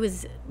 I knew he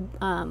was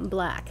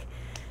black,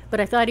 but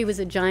I thought he was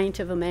a giant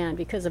of a man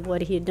because of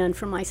what he had done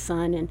for my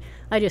son, and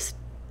I just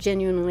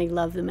genuinely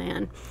love the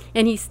man.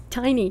 And he's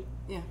tiny.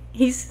 Yeah.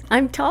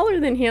 I'm taller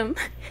than him,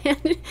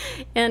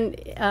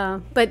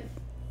 but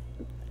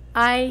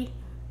I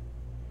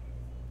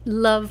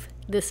love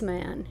this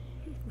man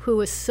who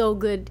was so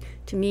good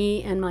to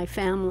me and my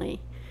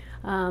family.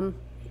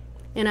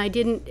 And I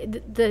didn't,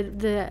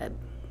 the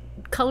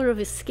color of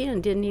his skin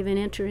didn't even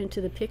enter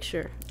into the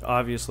picture.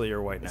 Obviously,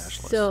 you're a white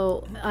nationalist.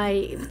 So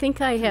I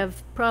think I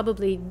have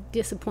probably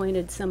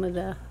disappointed some of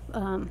the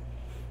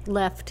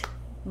left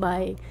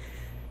by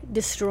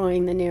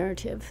destroying the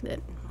narrative that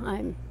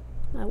I'm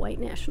a white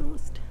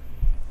nationalist.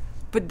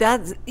 But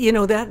that's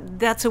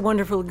a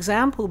wonderful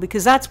example,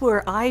 because that's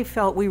where I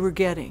felt we were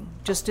getting,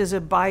 just as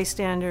a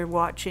bystander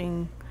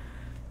watching,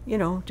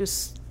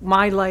 just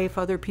my life,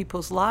 other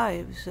people's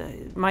lives,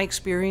 my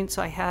experience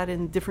I had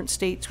in different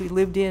states we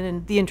lived in,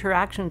 and the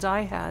interactions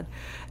I had.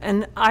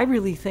 And I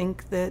really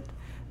think that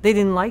they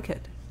didn't like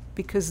it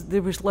because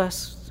there was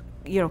less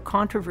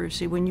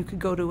controversy when you could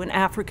go to an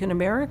African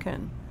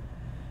American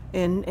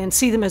and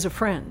see them as a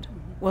friend.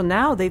 Well,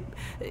 now they've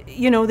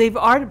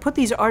put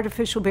these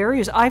artificial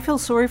barriers. I feel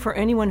sorry for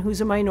anyone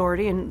who's a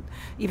minority, and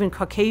even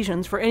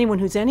Caucasians, for anyone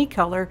who's any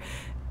color.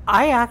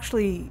 I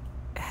actually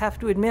have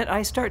to admit,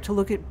 I start to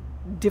look at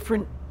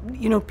different,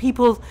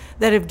 people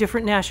that have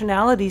different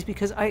nationalities,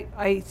 because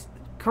I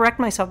correct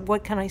myself,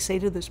 what can I say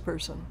to this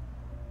person?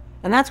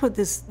 And that's what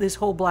this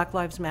whole Black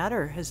Lives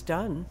Matter has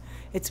done.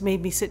 It's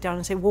made me sit down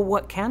and say, well,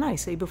 what can I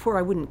say? Before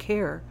I wouldn't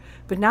care.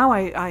 But now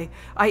I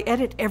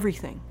edit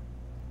everything.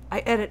 I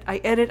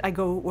edit, I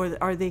go, or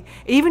are they,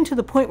 even to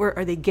the point where,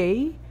 are they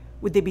gay?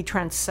 Would they be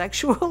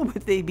transsexual?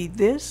 Would they be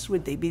this?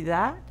 Would they be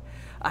that?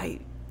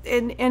 And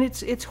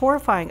it's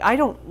horrifying. I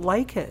don't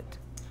like it.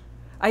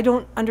 I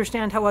don't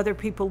understand how other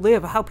people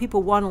live, how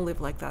people want to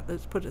live like that.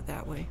 Let's put it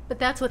that way. But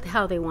that's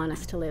how they want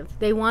us to live.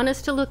 They want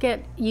us to look at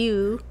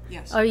you.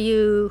 Yes. Are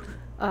you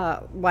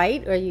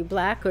white? Are you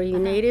black? Are you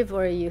native?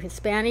 Or are you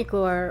Hispanic?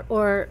 Or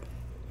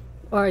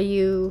are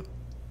you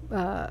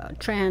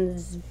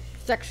transsexual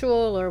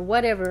or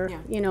whatever?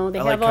 Yeah. They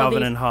I have like all Calvin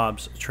these. and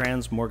Hobbes,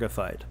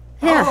 transmorgified.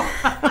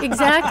 Yeah,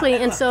 exactly.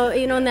 And so,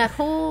 and that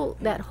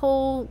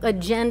whole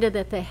agenda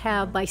that they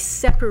have by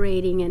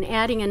separating and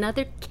adding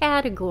another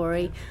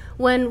category,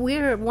 when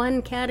we're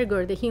one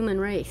category, the human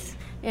race,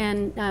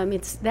 and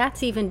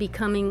that's even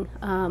becoming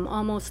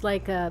almost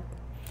like a.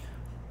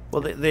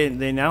 Well,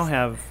 they now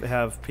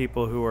have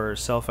people who are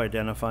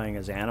self-identifying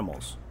as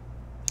animals.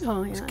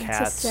 Oh yeah,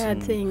 Cats, it's a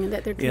sad thing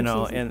that they're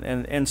confusing.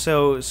 and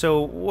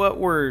so what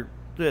we're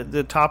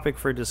the topic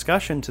for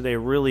discussion today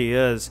really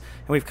is,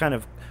 and we've kind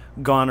of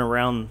gone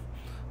around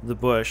the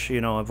bush,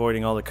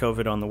 avoiding all the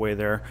COVID on the way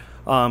there,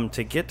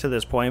 to get to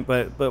this point.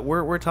 But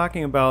we're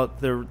talking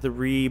about the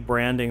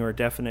rebranding or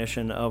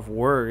definition of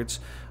words,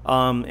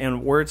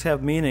 and words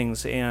have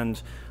meanings,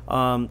 and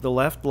the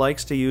left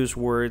likes to use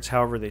words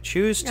however they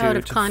choose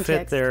to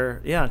fit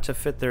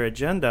their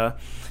agenda.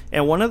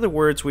 And one of the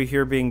words we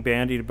hear being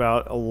bandied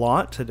about a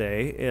lot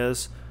today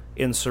is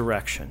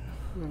insurrection.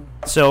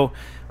 So,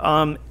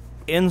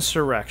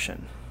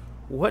 insurrection.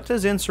 What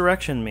does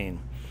insurrection mean?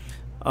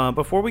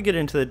 Before we get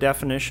into the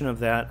definition of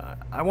that,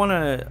 I want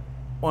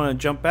to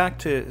jump back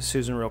to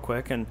Susan real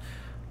quick, and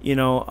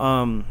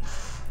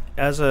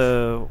as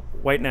a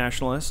white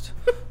nationalist,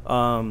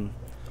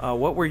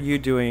 what were you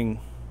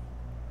doing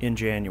in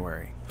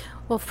January?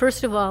 Well,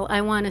 first of all, I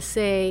want to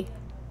say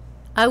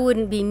I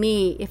wouldn't be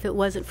me if it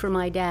wasn't for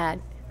my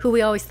dad, who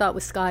we always thought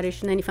was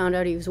Scottish, and then he found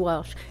out he was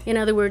Welsh. In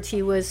other words,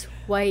 he was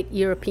white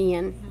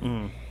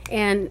European.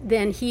 And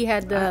then he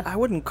had the... I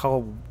wouldn't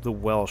call the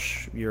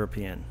Welsh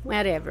European.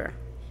 Whatever.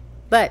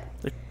 But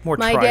more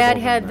my dad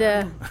had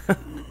the...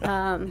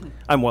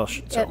 I'm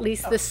Welsh. So. At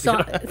least the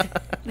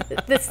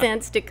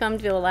sense to come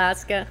to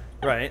Alaska.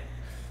 Right.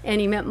 And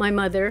he met my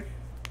mother,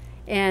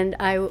 and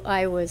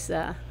I was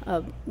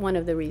one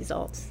of the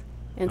results.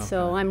 And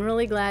so I'm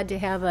really glad to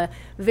have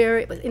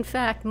in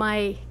fact,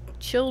 my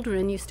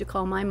children used to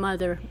call my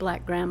mother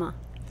Black Grandma.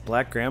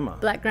 Black Grandma.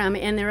 Black Grandma.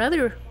 And their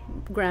other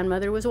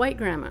grandmother was White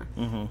Grandma.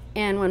 Mm-hmm.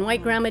 And when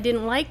White Grandma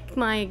didn't like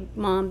my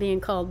mom being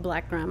called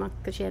Black Grandma,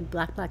 because she had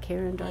black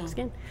hair and dark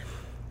skin,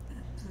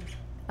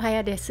 I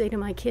had to say to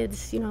my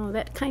kids,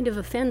 that kind of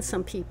offends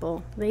some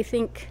people. They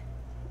think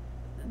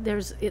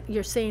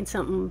you're saying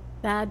something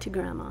bad to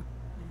Grandma,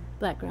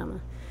 Black Grandma.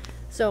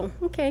 So,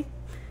 okay.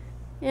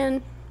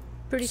 And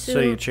pretty soon...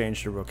 So you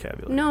changed your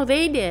vocabulary? No,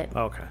 they did.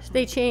 Okay.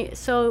 They changed.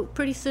 So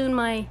pretty soon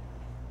my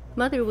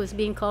mother was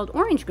being called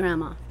Orange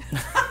Grandma.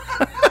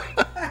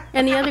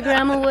 And the other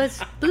grandma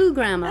was Blue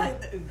Grandma.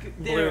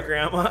 Blue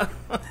Grandma.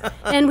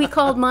 And we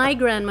called my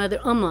grandmother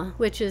Umma,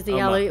 which is the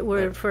Aleut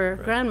word for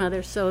right.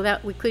 grandmother, so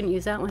that we couldn't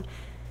use that one.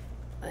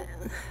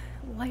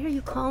 Why are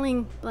you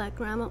calling Black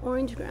Grandma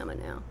Orange Grandma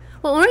now?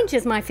 Well, orange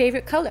is my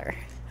favorite color.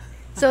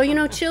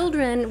 So,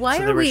 children, why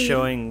so are they were we...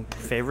 showing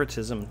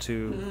favoritism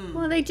to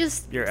Well, they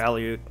just... your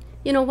Aleut.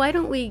 Why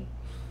don't we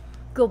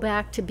go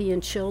back to being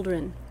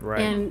children?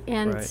 Right.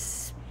 And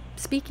right.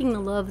 Speaking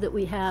the love that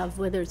we have,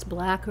 whether it's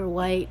black or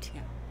white.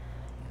 Yeah.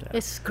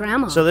 It's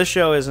Grandma. So this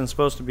show isn't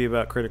supposed to be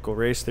about critical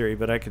race theory,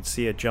 but I could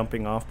see a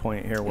jumping off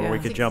point here where we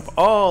could jump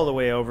all the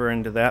way over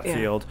into that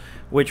field,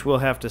 which we'll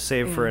have to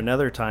save for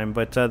another time.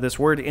 But this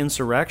word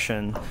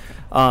insurrection,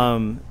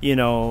 in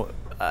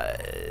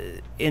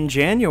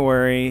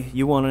January,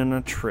 you went on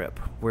a trip.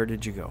 Where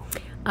did you go?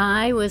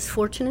 I was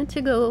fortunate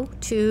to go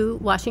to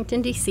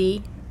Washington,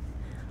 D.C.,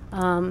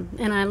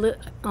 and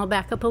I'll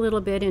back up a little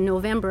bit. In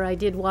November, I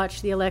did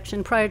watch the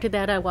election. Prior to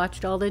that, I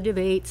watched all the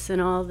debates and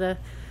all the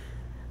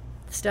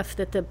stuff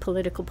that the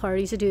political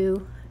parties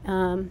do,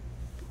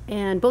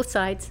 and both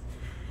sides.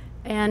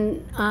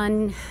 And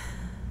on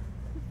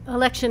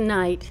election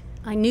night,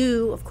 I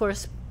knew, of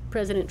course,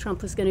 President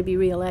Trump was going to be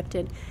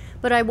reelected.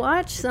 But I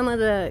watched some of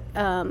the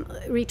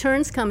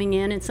returns coming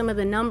in and some of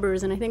the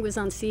numbers, and I think it was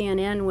on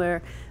CNN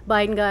where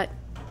Biden got,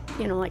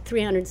 like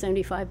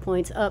 375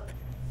 points up.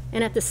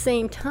 And at the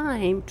same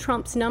time,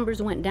 Trump's numbers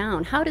went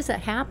down. How does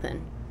that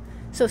happen?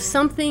 So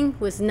something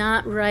was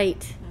not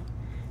right.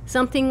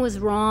 Something was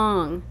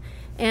wrong.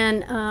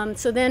 And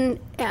so then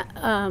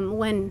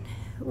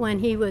when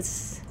he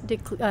was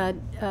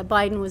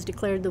Biden was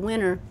declared the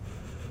winner,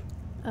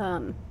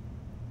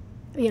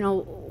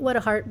 what a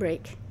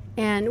heartbreak.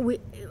 And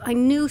I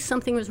knew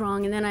something was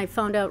wrong, and then I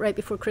found out right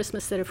before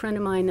Christmas that a friend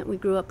of mine that we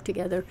grew up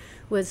together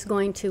was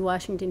going to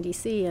Washington,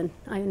 D.C., and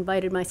I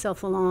invited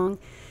myself along.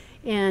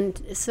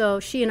 And so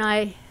she and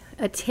I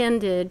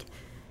attended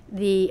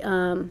the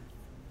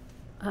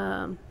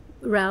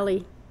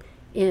rally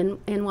in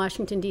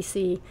Washington,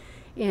 D.C.,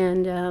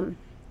 and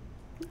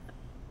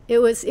it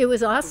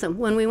was awesome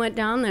when we went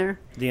down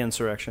there. The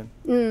insurrection.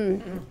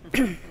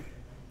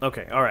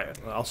 Okay, all right,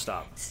 I'll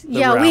stop.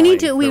 We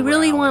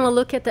really want to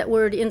look at that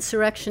word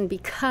insurrection,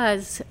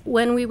 because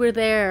when we were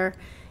there,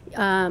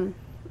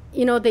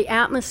 the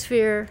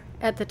atmosphere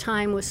at the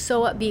time was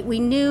so upbeat. We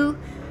knew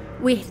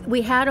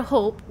we had a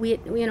hope.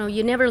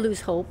 You never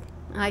lose hope.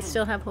 I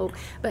still have hope,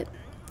 but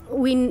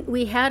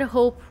we had a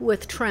hope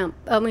with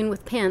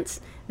with Pence,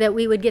 that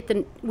we would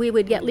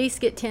at least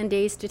get 10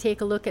 days to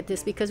take a look at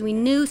this, because we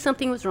knew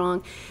something was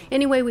wrong.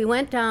 Anyway, we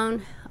went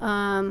down.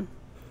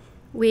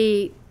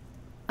 We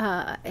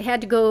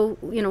had to go,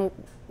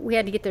 we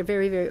had to get there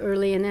very, very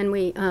early. And then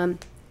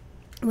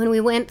when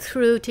we went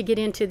through to get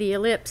into the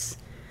ellipse,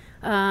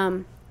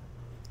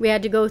 we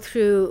had to go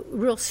through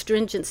real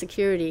stringent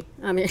security.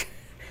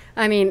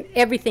 I mean,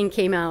 everything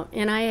came out.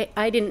 And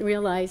I didn't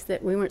realize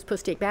that we weren't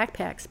supposed to take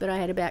backpacks, but I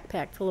had a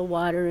backpack full of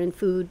water and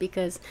food,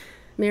 because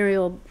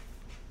Muriel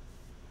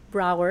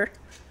Brower,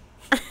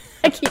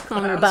 I keep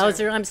calling her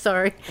Bowser. I'm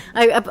sorry.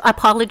 I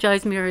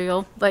apologize,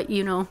 Muriel, but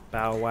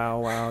Bow wow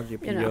wow,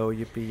 yippee-yo,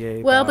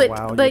 yippee-yay. Well, bow,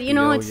 wow, but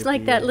yippee-yo, it's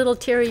like that little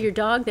terrier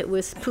dog that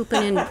was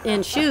pooping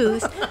in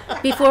shoes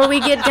before we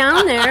get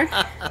down there.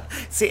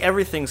 See,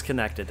 everything's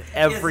connected.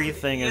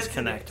 Everything is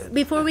connected.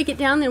 Before we get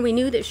down there, we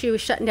knew that she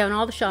was shutting down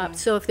all the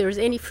shops. So if there was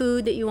any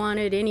food that you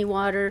wanted, any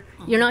water,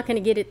 you're not going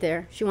to get it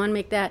there. She wanted to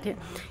make that.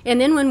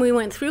 And then when we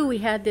went through,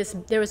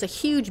 there was a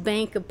huge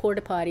bank of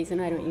porta potties,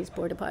 and I don't use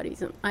porta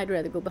potties. I'd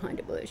rather go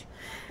behind a bush.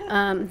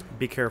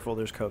 Be careful,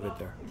 there's COVID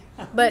there.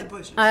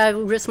 But I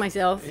risk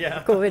myself,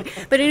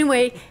 COVID. But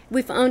anyway,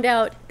 we found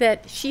out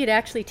that she had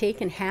actually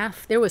taken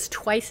half. There was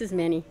twice as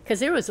many, because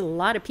there was a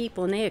lot of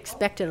people, and they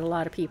expected a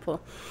lot of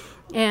people.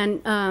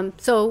 And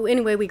so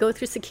anyway, we go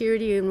through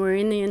security, and we're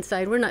in the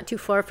inside. We're not too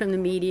far from the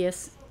media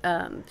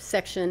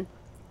section.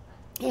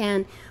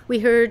 And we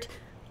heard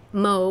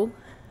Mo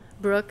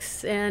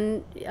Brooks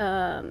and,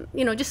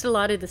 just a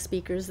lot of the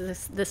speakers,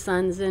 the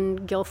Sons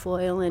and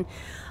Guilfoyle.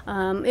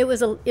 And it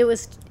was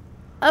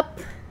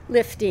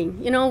uplifting.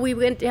 We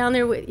went down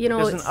there with, It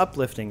was an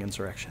uplifting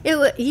insurrection. It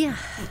was, yeah.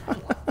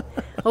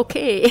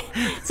 Okay.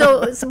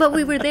 So, but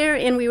we were there,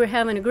 and we were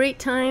having a great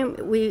time.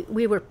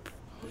 We were,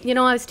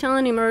 I was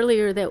telling him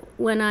earlier that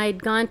when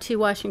I'd gone to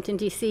Washington,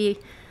 D.C.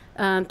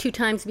 2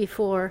 times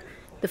before,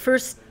 the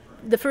first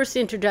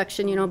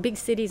introduction, big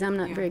cities, I'm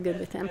not very good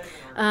with them.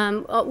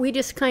 We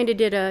just kind of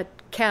did a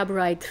cab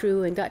ride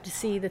through and got to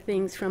see the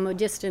things from a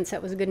distance.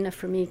 That was good enough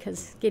for me,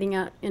 because getting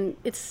out, and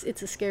it's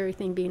a scary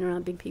thing being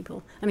around big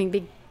people.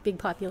 Big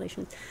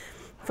populations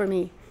for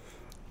me.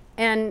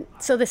 And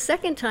so the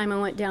second time I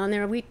went down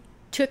there, we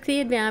took the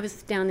advantage, I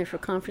was down there for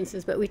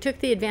conferences, but we took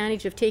the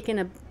advantage of taking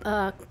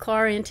a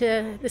car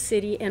into the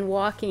city and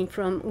walking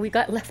we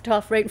got left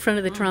off right in front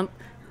of the Trump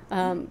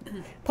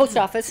post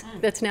office.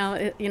 That's now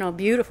a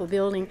beautiful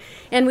building,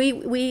 and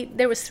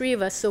there was 3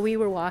 of us, so we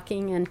were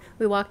walking, and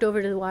we walked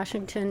over to the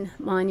Washington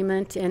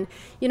Monument, and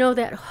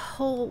that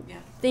whole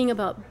thing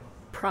about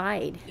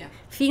pride,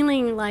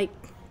 feeling like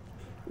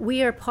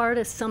we are part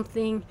of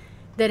something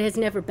that has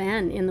never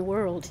been in the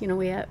world.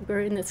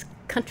 We're in this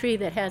country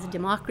that has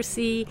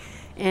democracy,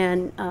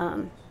 and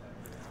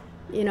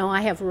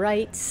I have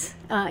rights,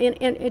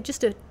 and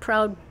just a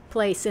proud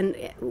place. And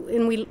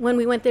when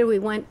we went there, we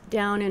went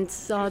down and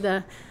saw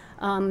the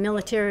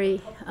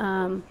military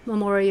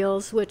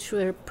memorials, which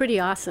were pretty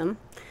awesome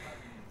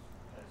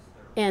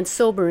and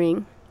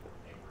sobering.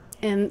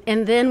 And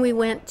then we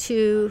went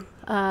to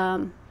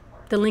the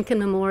Lincoln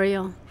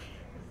Memorial.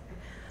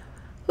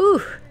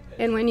 Ooh!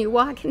 And when you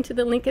walk into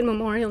the Lincoln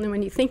Memorial, and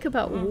when you think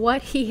about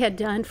what he had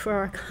done for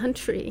our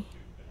country,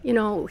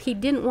 he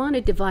didn't want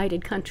a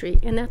divided country,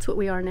 and that's what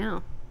we are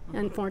now.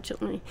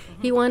 Unfortunately,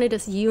 he wanted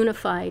us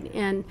unified,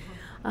 and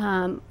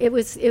it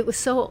was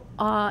so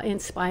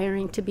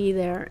awe-inspiring to be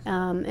there,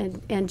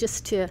 and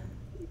just to,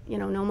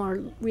 no more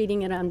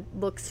reading it on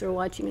books or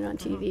watching it on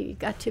TV. You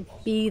got to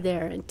be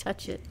there and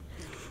touch it.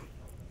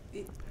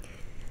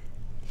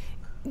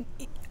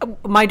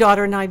 My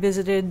daughter and I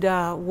visited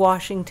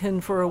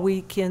Washington for a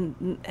week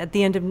at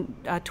the end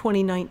of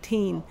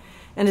 2019,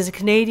 and as a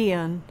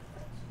Canadian,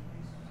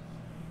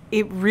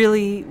 it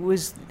really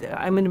was.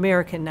 I'm an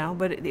American now,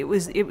 but it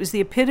was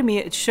the epitome.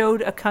 It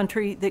showed a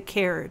country that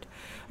cared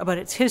about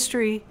its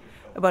history,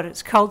 about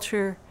its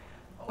culture,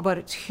 about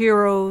its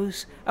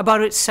heroes,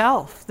 about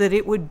itself. That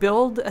it would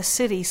build a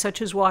city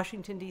such as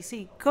Washington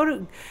D.C.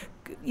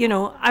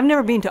 I've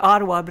never been to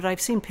Ottawa, but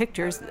I've seen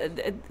pictures.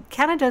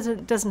 Canada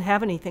doesn't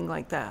have anything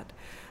like that.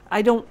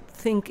 I don't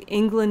think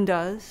England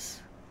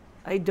does.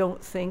 I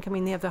don't think. I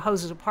mean, they have the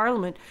Houses of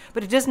Parliament,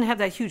 but it doesn't have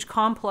that huge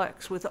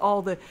complex with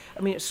all the,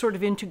 I mean, it's sort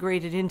of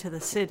integrated into the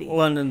city.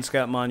 London's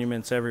got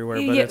monuments everywhere,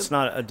 but Yeah. it's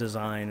not a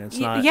design. It's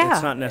Yeah, not. yeah.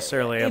 It's not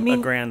necessarily I a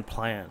mean, grand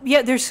plan.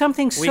 Yeah, there's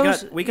something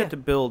We got to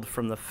build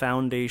from the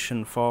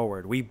foundation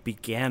forward. We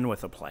began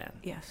with a plan.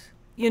 Yes.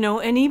 You know,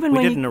 and even We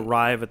when didn't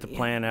arrive at the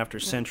plan after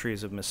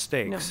centuries of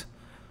mistakes.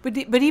 But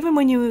even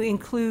when you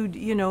include,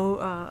 you know,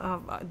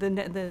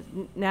 the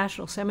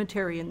National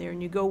Cemetery in there,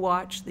 and you go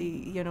watch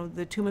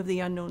the Tomb of the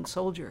Unknown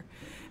Soldier,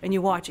 and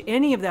you watch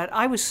any of that,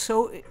 I was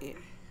so,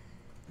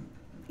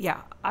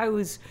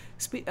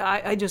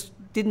 I just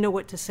didn't know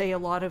what to say a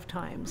lot of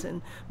times,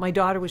 and my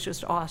daughter was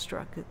just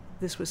awestruck.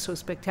 This was so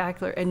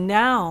spectacular, and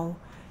now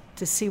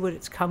to see what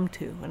it's come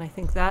to, and I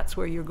think that's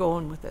where you're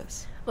going with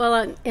this.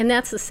 Well, and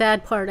that's the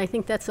sad part. I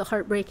think that's the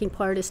heartbreaking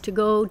part, is to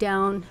go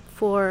down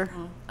for,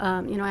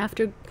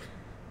 after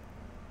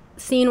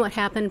seeing what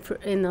happened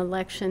in the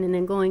election, and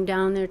then going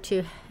down there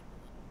to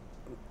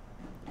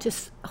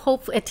just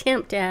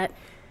attempt at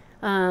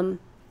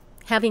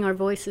having our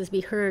voices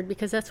be heard,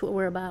 because that's what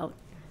we're about.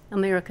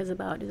 America's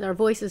about, is our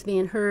voices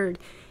being heard,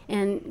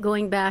 and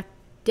going back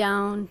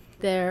down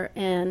there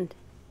and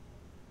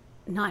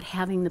not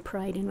having the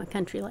pride in my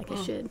country like I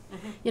should.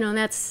 You know, and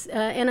that's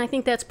and I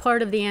think that's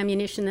part of the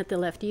ammunition that the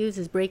left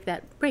uses, break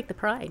the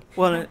pride.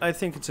 Well, and I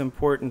think it's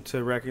important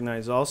to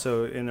recognize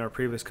also, in our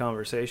previous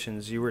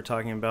conversations, you were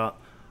talking about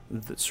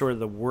sort of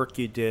the work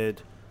you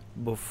did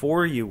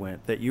before you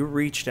went, that you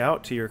reached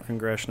out to your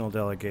congressional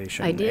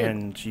delegation. I did.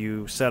 And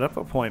you set up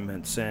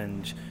appointments,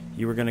 and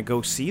you were going to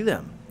go see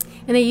them.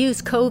 And they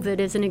used COVID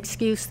as an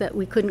excuse that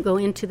we couldn't go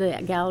into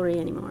the gallery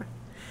anymore.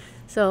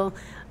 So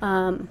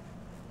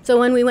so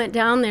when we went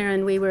down there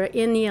and we were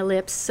in the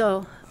ellipse,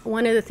 so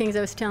one of the things I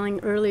was telling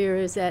earlier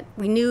is that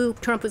we knew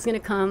Trump was going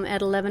to come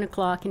at 11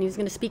 o'clock, and he was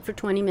going to speak for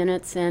 20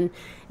 minutes, and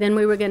then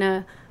we were going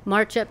to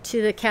march up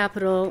to the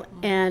Capitol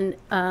and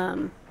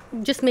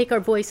just make our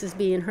voices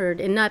being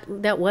heard. And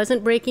that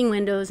wasn't breaking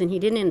windows, and he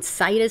didn't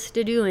incite us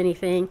to do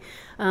anything.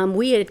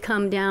 We had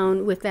come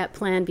down with that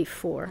plan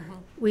before.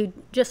 We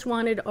just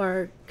wanted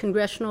our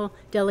congressional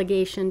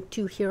delegation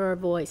to hear our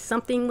voice.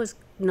 Something was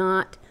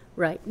not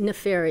right,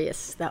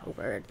 nefarious, that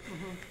word.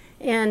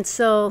 And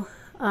so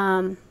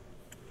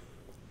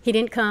he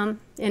didn't come,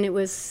 and it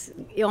was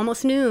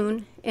almost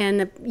noon,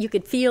 and you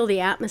could feel the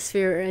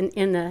atmosphere,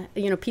 and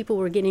the people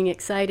were getting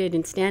excited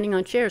and standing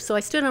on chairs. So I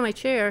stood on my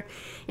chair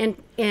and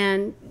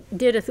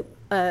did a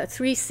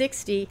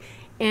 360,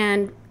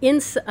 and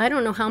I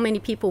don't know how many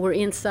people were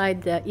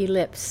inside the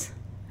ellipse.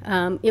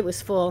 It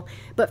was full,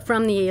 but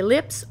from the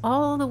ellipse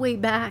all the way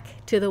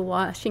back to the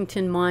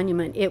Washington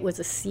Monument, it was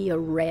a sea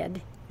of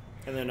red.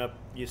 And then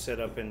you set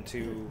up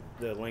into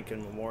the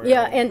Lincoln Memorial.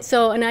 Yeah, and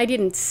I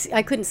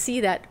couldn't see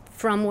that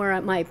from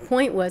where my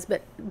point was,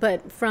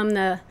 but from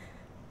the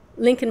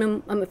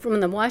from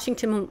the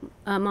Washington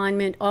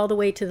Monument all the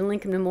way to the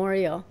Lincoln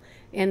Memorial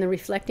and the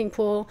reflecting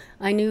pool,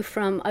 I knew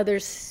from other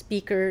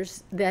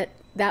speakers that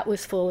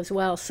was full as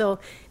well. So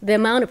the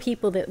amount of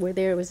people that were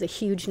there was a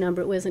huge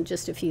number. It wasn't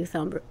just a few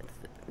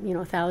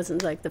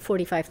thousands, like the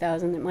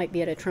 45,000 that might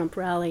be at a Trump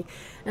rally.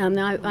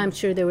 Now I'm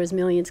sure there was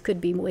millions, could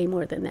be way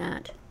more than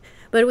that.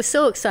 But it was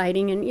so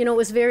exciting, and it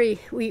was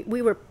we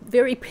were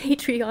very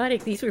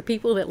patriotic. These were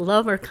people that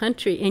love our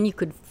country, and you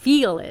could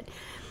feel it.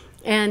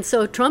 And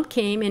so Trump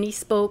came, and he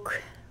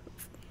spoke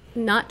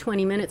not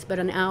 20 minutes, but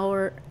an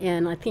hour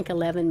and I think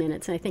 11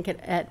 minutes. And I think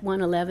at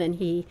 1:11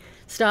 he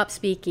stopped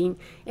speaking,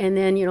 and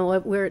then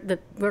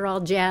we're all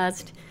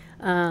jazzed,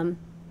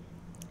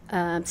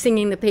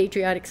 singing the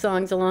patriotic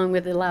songs along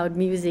with the loud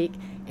music.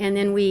 And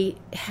then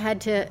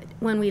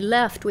when we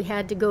left, we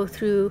had to go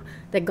through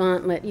the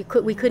gauntlet.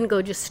 We couldn't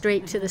go just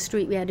straight to the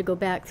street. We had to go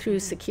back through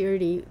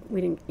security.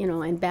 We didn't,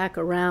 and back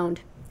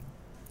around.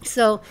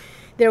 So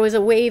there was a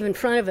wave in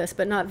front of us,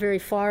 but not very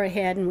far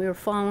ahead, and we were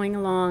following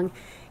along.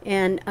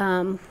 And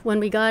when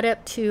we got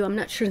up to, I'm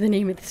not sure the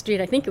name of the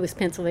street. I think it was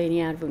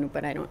Pennsylvania Avenue,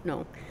 but I don't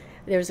know.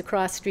 There was a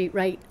cross street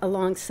right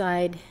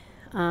alongside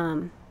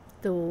the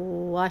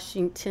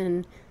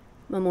Washington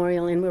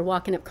Memorial, and we were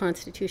walking up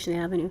Constitution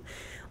Avenue.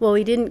 Well,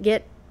 we didn't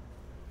get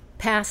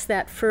past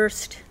that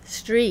first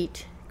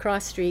street,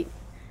 cross street,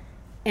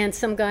 and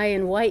some guy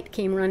in white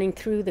came running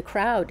through the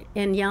crowd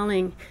and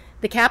yelling,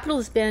 "The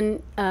Capitol's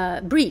been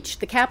breached.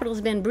 The Capitol's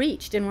been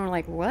breached." And we're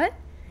like, "What?"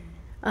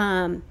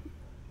 But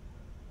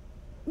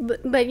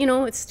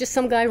it's just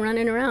some guy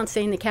running around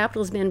saying the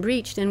Capitol's been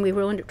breached, and we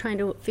were trying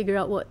to figure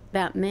out what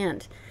that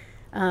meant.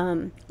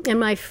 And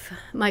my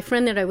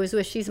friend that I was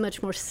with, she's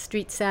much more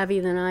street savvy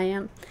than I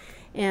am,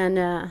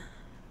 and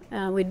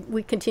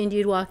we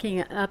continued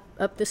walking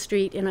up the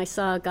street, and I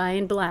saw a guy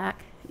in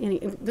black, and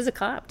it was a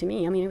cop to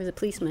me. I mean, he was a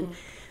policeman,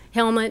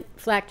 helmet,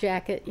 flak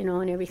jacket,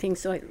 and everything.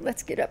 So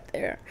let's get up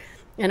there.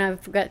 And I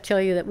forgot to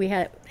tell you that we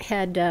had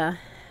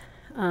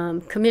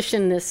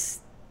commissioned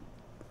this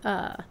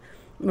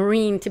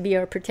Marine to be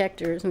our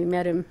protectors. We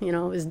met him, it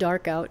was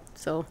dark out,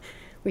 so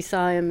we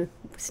saw him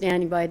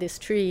standing by this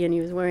tree, and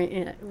he was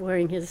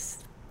wearing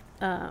his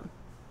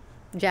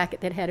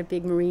jacket that had a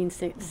big Marine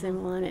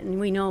symbol on it. And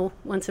we know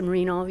once a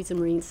Marine, always a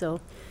Marine.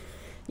 So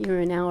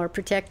you're now our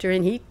protector.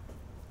 And he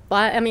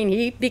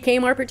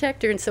became our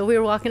protector. And so we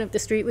were walking up the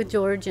street with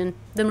George and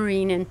the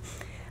Marine.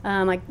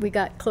 And we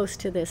got close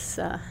to this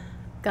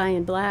guy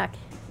in black.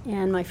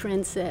 And my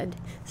friend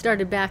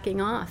started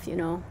backing off,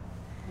 And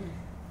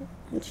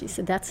she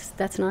said,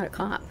 that's not a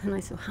cop. And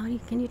I said,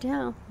 can you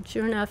tell? And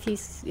sure enough,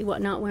 he's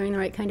not wearing the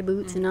right kind of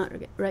boots and not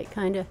right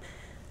kind of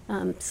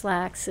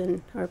slacks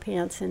or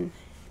pants. And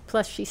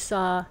plus she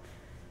saw,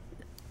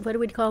 what do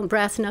we call them,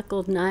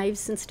 brass-knuckled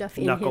knives and stuff.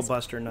 Knuckle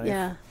buster knife.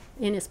 Yeah,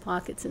 in his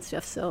pockets and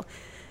stuff. So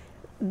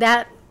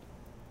that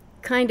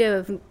kind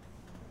of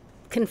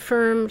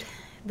confirmed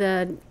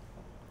the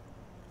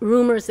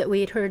rumors that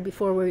we had heard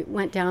before we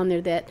went down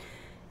there that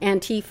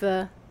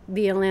Antifa,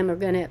 BLM are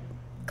going to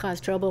cause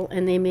trouble,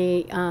 and they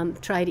may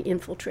try to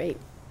infiltrate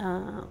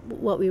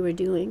what we were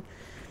doing.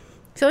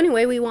 So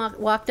anyway, we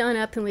walked on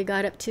up, and we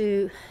got up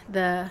to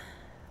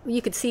you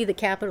could see the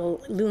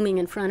Capitol looming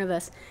in front of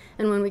us.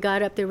 And when we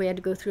got up there, we had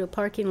to go through a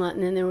parking lot,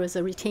 and then there was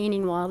a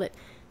retaining wall that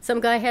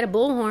some guy had a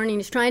bullhorn, and he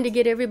was trying to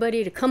get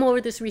everybody to come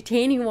over this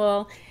retaining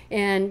wall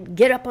and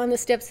get up on the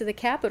steps of the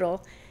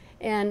Capitol.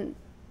 And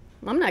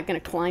I'm not going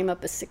to climb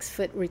up a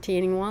 6-foot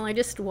retaining wall. I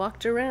just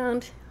walked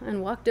around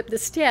and walked up the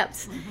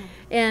steps.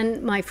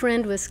 And my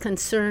friend was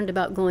concerned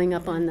about going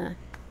up on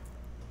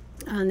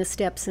the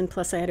steps, and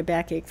plus I had a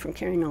backache from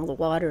carrying all the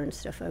water and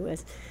stuff I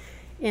was.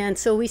 And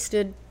so we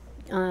stayed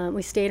on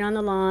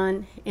the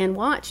lawn and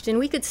watched, and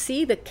we could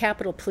see the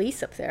Capitol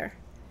Police up there.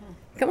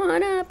 Come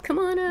on up,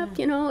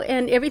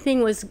 and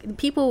everything was,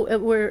 people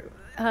were...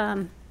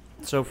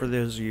 So for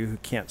those of you who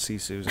can't see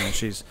Susan,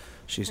 she's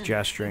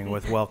gesturing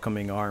with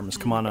welcoming arms.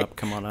 Come on up,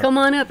 come on up. Come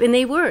on up, and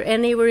they were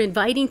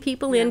inviting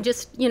people in,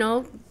 just,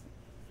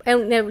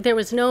 and there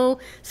was no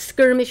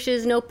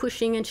skirmishes, no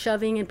pushing and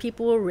shoving, and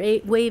people were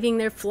waving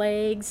their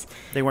flags.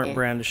 They weren't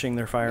brandishing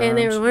their firearms. And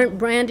they weren't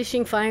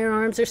brandishing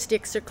firearms or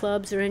sticks or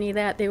clubs or any of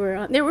that.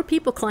 There were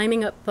people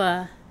climbing up,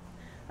 there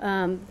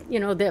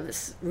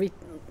was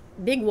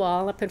big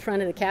wall up in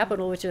front of the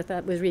Capitol, which I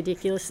thought was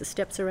ridiculous. The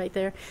steps are right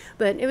there,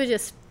 but it was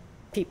just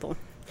people.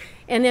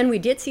 And then we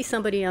did see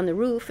somebody on the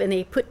roof, and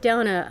they put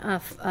down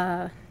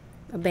a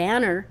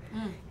banner,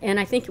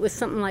 and I think it was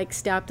something like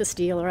 "Stop the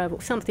Steal"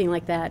 or something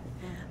like that.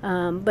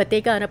 But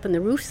they got up on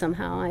the roof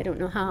somehow. I don't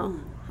know how.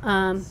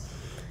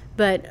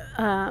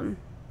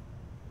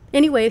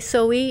 Anyway,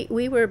 so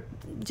we were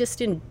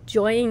just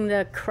enjoying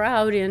the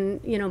crowd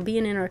and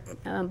being in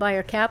our by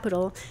our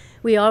Capitol.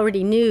 We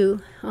already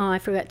knew. I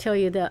forgot to tell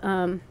you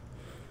the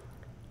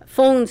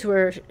phones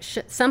were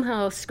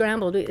somehow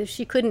scrambled.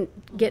 She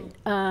couldn't get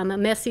a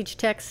message,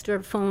 text,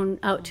 or phone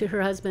out to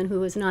her husband, who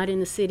was not in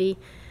the city,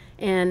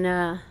 and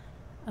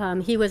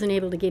he wasn't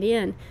able to get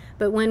in.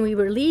 But when we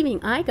were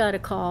leaving, I got a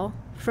call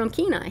from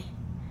Kenai,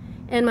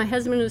 and my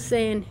husband was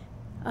saying,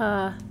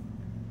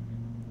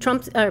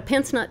 Pence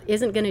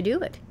isn't going to do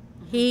it.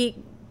 He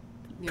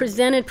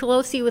presented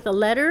Pelosi with a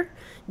letter,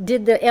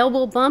 did the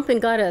elbow bump,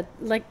 and got a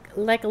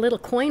like a little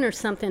coin or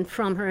something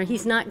from her.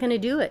 He's not going to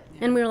do it.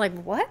 And we were like,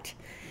 what?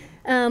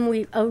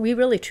 We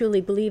really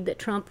truly believed that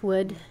Trump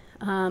would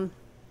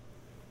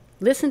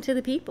listen to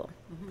the people,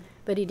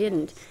 but he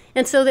didn't.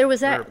 And so there was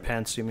that. Or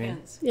Pence, you mean?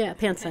 Pence. Yeah,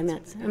 Pence. I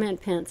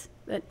meant Pence.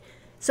 But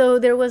so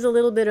there was a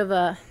little bit of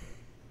a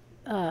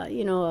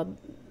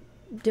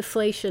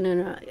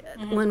deflation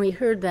when we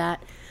heard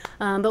that,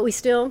 but we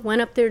still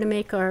went up there to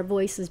make our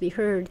voices be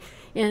heard.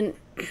 And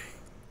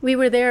we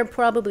were there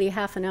probably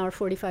half an hour,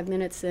 45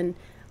 minutes,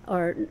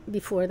 or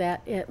before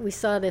that. We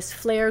saw this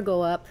flare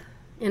go up.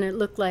 And it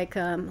looked like,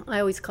 I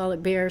always call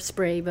it bear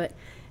spray, but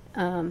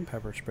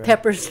pepper spray.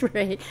 Pepper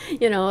spray,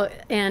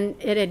 and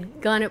it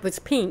had gone, it was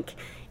pink.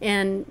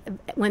 And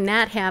when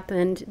that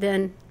happened,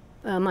 then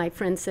my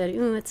friend said,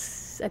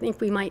 I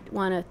think we might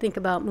want to think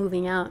about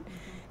moving out.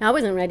 And I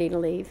wasn't ready to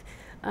leave.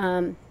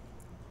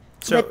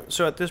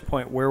 So at this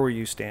point, where were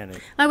you standing?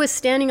 I was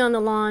standing on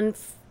the lawn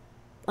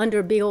under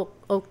a big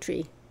oak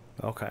tree.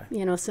 Okay.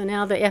 So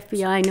now the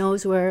FBI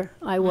knows where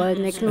I was,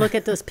 and they can look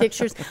at those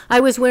pictures. I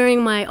was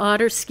wearing my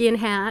otter skin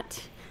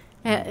hat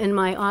and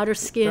my otter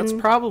skin. That's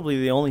probably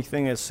the only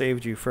thing that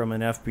saved you from an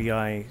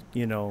FBI,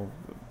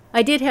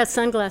 I did have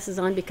sunglasses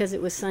on because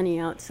it was sunny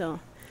out, so.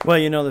 Well,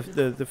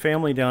 the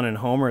family down in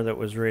Homer that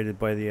was raided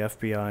by the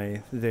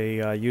FBI,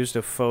 they used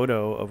a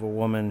photo of a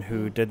woman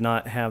who did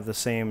not have the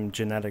same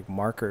genetic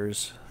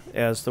markers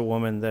as the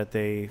woman that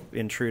they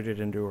intruded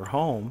into her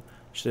home.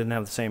 She didn't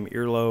have the same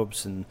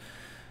earlobes, and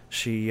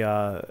she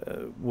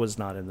was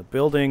not in the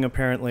building,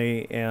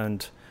 apparently,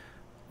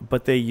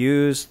 but they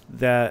used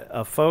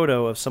a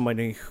photo of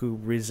somebody who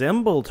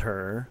resembled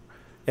her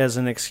as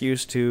an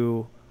excuse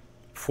to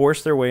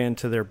force their way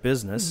into their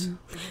business,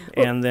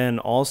 and then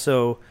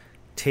also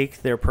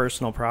take their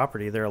personal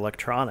property, their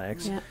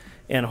electronics,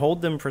 and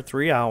hold them for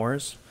 3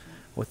 hours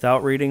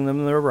without reading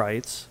them their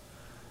rights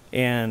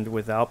and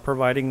without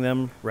providing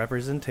them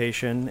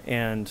representation,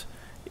 and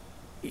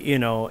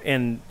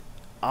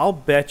I'll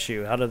bet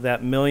you out of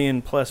that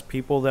 1,000,000+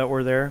 people that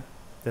were there,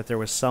 that there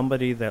was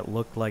somebody that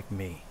looked like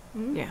me.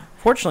 Yeah.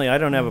 Fortunately, I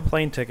don't have a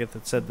plane ticket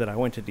that said that I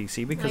went to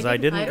D.C. because I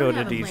didn't go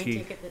to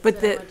D.C.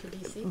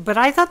 But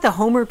I thought the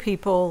Homer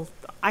people,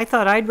 I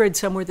thought I'd read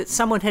somewhere that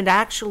someone had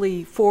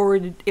actually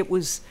forwarded, it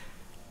was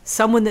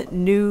someone that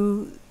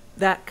knew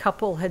that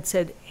couple had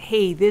said,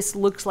 hey, this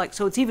looks like,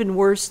 so it's even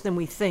worse than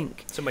we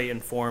think. Somebody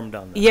informed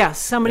on that. Yes,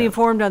 somebody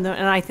informed on that,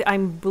 and I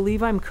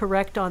believe I'm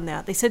correct on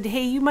that. They said,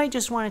 hey, you might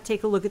just want to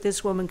take a look at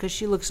this woman because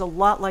she looks a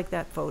lot like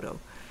that photo.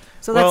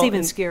 So that's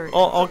even scarier.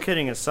 All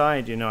kidding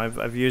aside,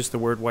 I've used the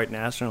word white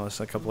nationalist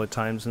a couple of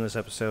times in this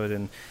episode,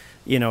 and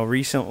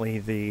recently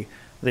the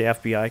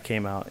FBI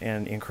came out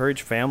and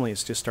encouraged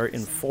families to start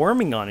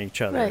informing on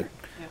each other. Right.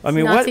 I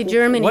mean, Nazi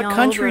Germany what all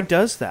country over.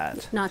 does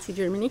that? Nazi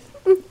Germany.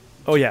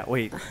 Oh yeah,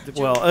 wait.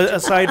 Well,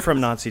 aside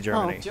from Nazi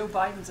Germany. Joe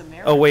Biden's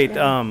American. Oh wait,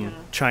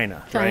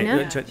 China,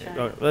 China?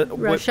 right?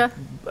 Russia?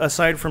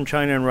 Aside from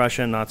China and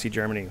Russia and Nazi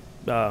Germany,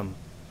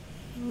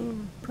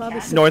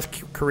 Probably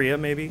North Korea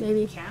maybe.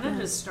 maybe.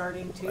 Canada's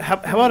starting to. How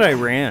about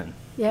Iran?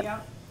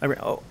 Yep.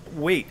 Oh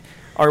wait,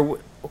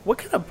 what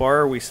kind of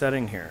bar are we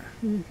setting here?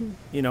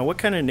 Mm-hmm. What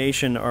kind of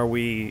nation are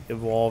we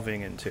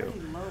evolving into?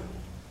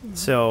 Mm-hmm.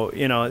 So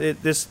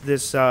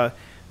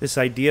this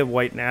idea of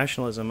white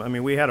nationalism. I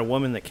mean, we had a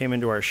woman that came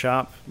into our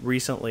shop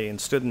recently and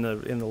stood in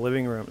the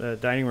living room,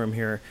 dining room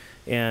here,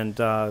 and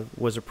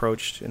was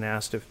approached and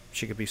asked if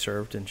she could be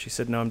served, and she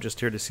said, "No, I'm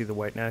just here to see the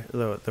white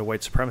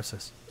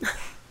supremacists."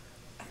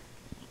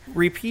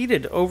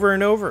 Repeated over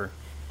and over.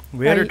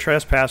 We had her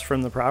trespass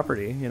from the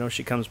property.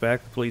 She comes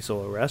back, the police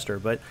will arrest her.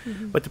 But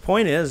the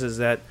point is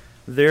that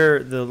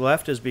the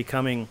left is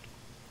becoming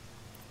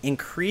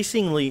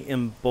increasingly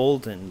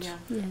emboldened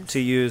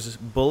to use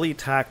bully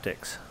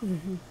tactics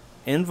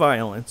and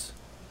violence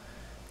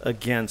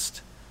against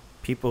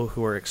people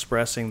who are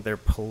expressing their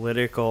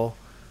political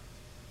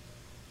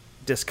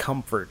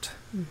discomfort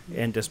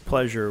and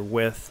displeasure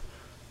with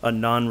a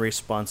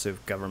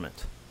non-responsive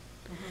government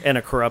and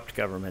a corrupt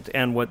government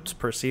and what's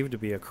perceived to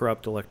be a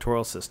corrupt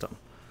electoral system.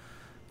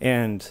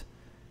 And,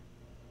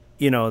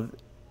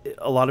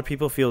 a lot of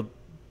people feel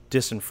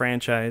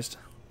disenfranchised,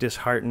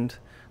 disheartened,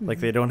 like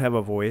they don't have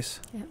a voice.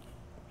 Yeah.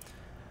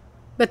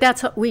 But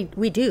that's what we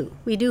do.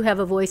 We do have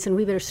a voice, and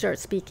we better start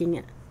speaking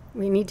it.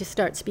 We need to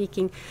start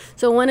speaking.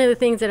 So one of the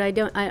things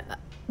that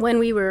when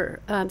we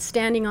were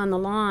standing on the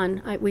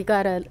lawn, I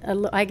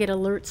get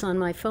alerts on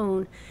my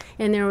phone,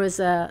 and there was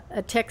a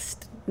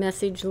text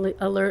message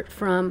alert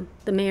from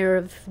the mayor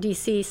of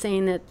D.C.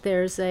 saying that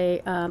there's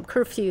a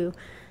curfew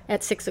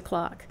at 6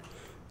 o'clock.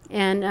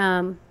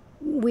 And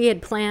we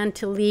had planned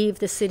to leave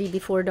the city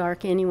before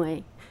dark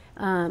anyway.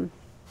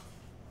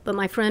 But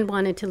my friend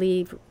wanted to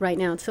leave right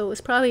now. So it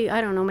was probably,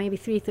 I don't know, maybe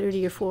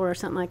 3:30 or 4 or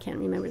something. I can't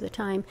remember the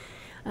time.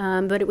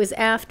 But it was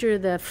after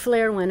the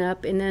flare went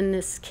up, and then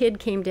this kid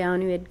came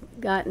down who had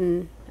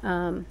gotten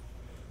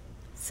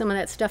some of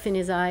that stuff in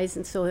his eyes,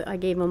 and so I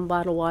gave him a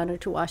bottle of water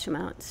to wash him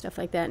out and stuff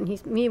like that. And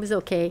he was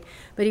okay,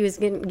 but he was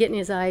getting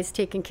his eyes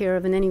taken care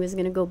of, and then he was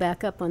going to go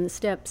back up on the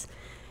steps.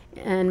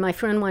 And my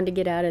friend wanted to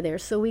get out of there,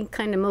 so we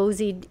kind of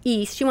moseyed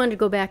east. She wanted to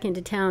go back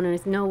into town, and I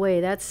said, no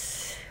way,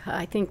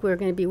 I think we're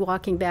going to be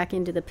walking back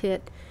into the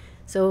pit.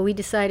 So we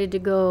decided to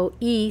go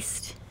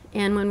east,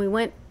 and when we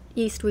went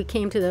east, we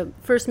came to the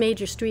first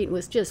major street and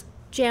was just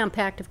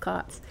jam-packed of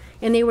cops.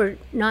 And they were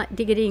not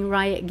getting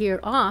riot gear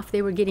off,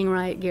 they were getting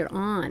riot gear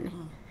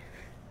on.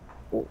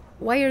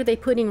 Why are they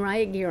putting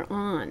riot gear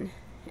on?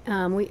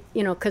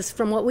 Because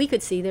from what we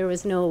could see, there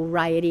was no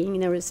rioting,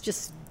 there was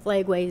just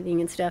flag waving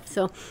and stuff.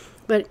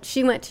 But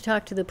she went to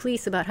talk to the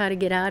police about how to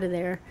get out of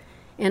there,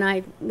 and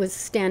I was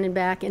standing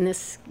back, and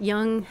this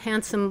young,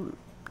 handsome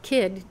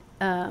kid,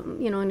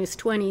 in his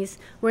 20s,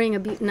 wearing a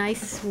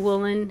nice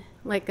woolen,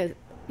 like a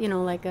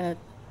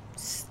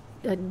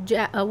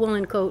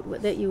woolen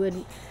coat that you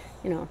would,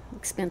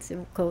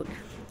 expensive coat,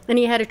 and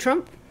he had a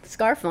Trump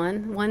scarf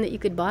on, one that you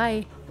could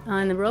buy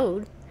on the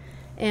road,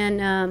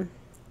 and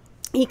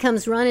he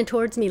comes running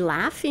towards me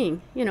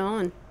laughing,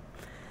 and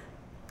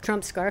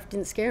Trump's scarf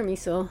didn't scare me,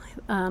 so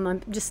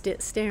I'm just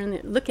staring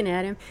there, looking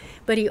at him.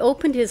 But he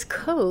opened his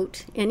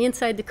coat, and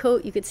inside the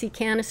coat you could see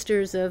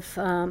canisters of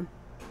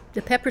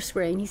the pepper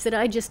spray. And he said,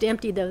 I just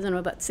emptied those on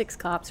about 6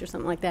 cops or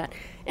something like that.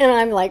 And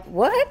I'm like,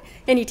 what?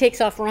 And he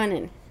takes off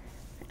running.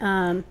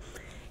 And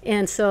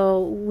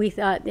so we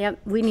thought,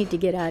 we need to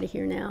get out of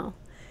here now.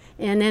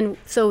 And then,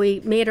 so we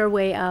made our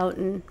way out,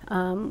 and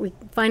we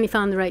finally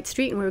found the right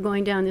street, and we were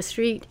going down the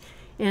street,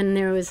 and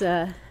there was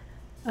a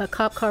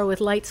cop car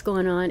with lights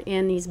going on,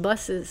 and these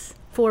buses,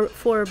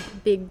 four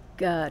big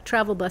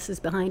travel buses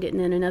behind it, and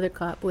then another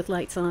cop with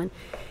lights on,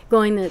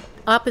 going the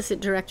opposite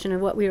direction of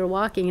what we were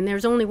walking. And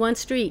there's only one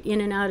street in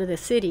and out of the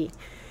city.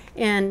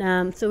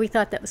 And so we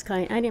thought that was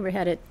I never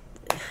had it,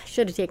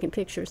 should have taken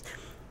pictures.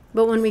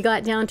 But when we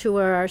got down to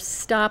where our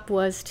stop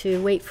was to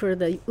wait for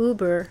the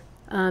Uber,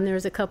 there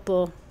was a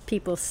couple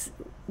people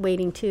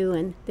waiting too,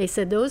 and they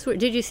said,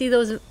 did you see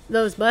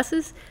those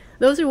buses?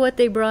 Those are what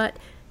they brought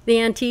the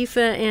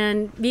Antifa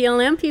and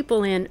BLM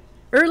people in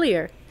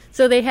earlier.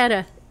 So they had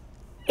a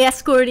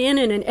escort in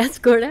and an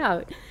escort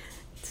out.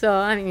 So,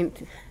 I mean,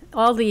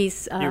 all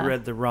these. You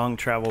read the wrong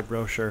travel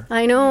brochure.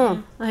 I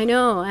know,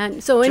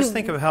 and so just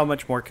think of how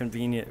much more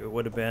convenient it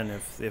would have been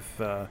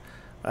if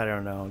I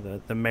don't know,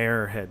 the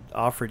mayor had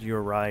offered you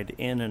a ride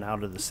in and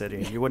out of the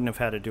city. You wouldn't have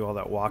had to do all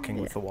that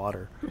walking with the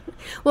water.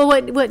 Well,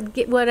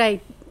 what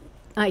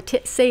I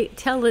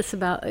tell this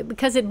about,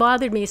 because it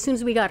bothered me. As soon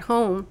as we got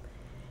home,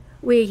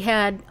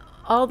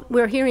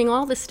 we're hearing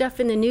all the stuff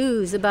in the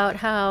news about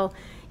how,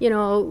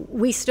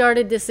 we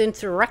started this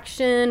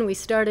insurrection, we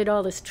started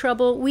all this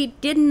trouble. We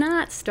did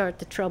not start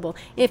the trouble.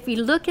 If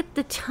you look at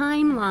the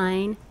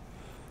timeline,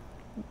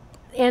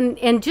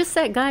 and just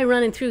that guy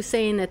running through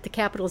saying that the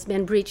Capitol's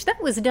been breached,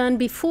 that was done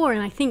before,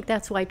 and I think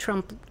that's why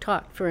Trump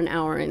talked for an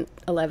hour and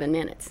 11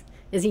 minutes.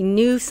 Is he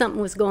knew something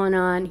was going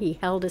on, he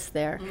held us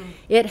there.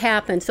 It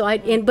happened.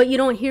 But you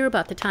don't hear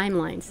about the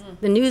timelines.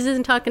 The news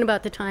isn't talking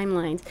about the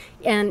timelines.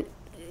 And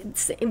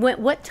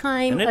what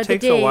time of the day? And it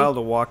takes a while to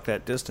walk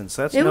that distance.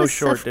 That's no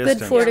short distance. It was a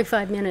good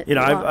 45 minutes.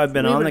 I've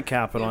been on the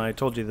Capitol, and I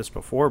told you this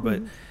before,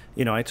 but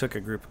I took a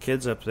group of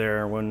kids up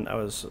there when I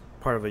was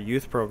part of a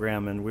youth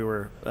program, and we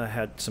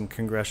had some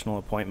congressional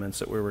appointments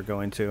that we were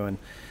going to, and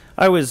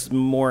I was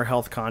more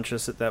health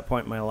conscious at that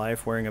point in my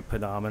life, wearing a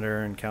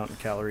pedometer and counting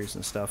calories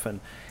and stuff.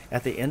 And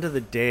at the end of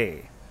the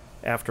day,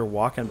 after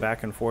walking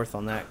back and forth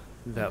on that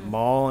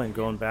mall and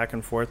going back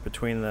and forth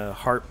between the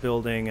Hart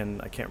building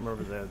and I can't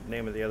remember the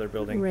name of the other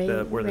building,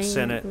 the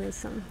Senate,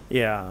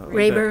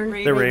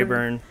 Rayburn, the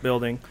Rayburn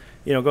building,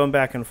 going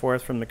back and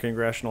forth from the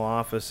congressional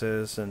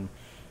offices and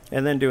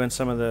then doing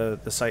some of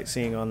the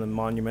sightseeing on the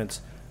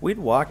monuments. We'd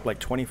walked like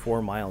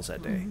 24 miles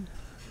that day.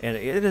 And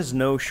it is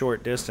no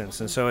short distance.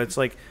 And so it's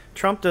like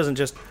Trump doesn't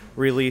just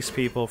release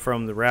people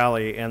from the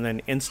rally and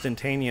then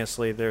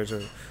instantaneously there's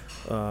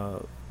a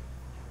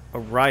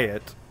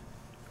riot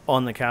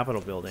on the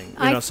Capitol building.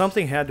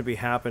 Something had to be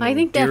happening. I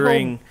think that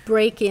whole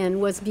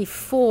break-in was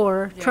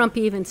before Trump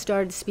even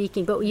started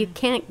speaking. But you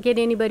can't get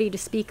anybody to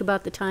speak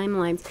about the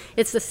timelines.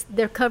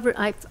 They're covered.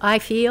 I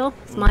feel,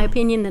 it's my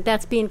opinion,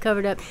 that's being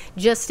covered up,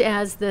 just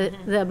as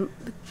the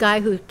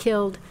guy who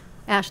killed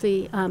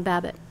Ashley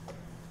Babbitt.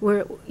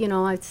 Where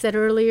I said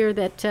earlier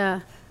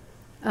that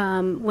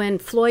when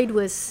Floyd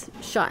was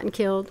shot and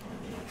killed,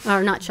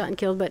 or not shot and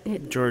killed,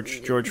 but George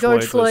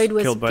Floyd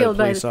was killed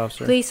by a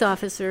police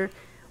officer.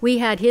 We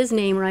had his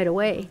name right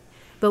away,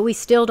 but we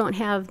still don't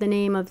have the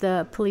name of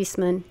the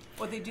policeman.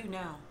 Well, they do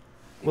now.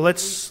 Well,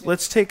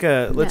 let's take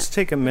a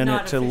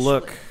minute to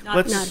look.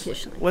 Not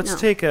officially. Let's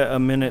take a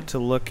minute to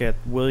look at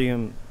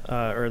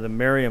the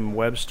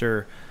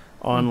Merriam-Webster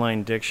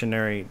online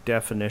dictionary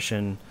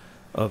definition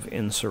of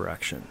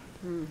insurrection.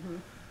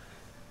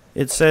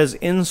 It says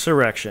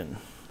insurrection,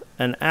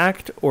 an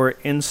act or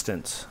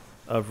instance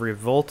of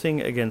revolting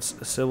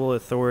against civil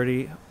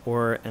authority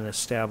or an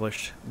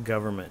established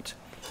government.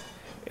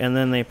 And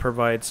then they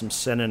provide some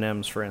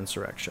synonyms for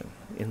insurrection.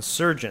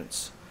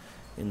 Insurgents,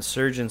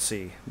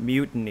 insurgency,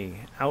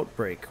 mutiny,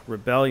 outbreak,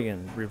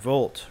 rebellion,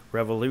 revolt,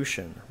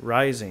 revolution,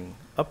 rising,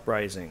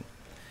 uprising.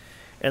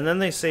 And then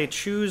they say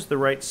choose the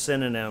right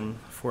synonym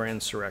for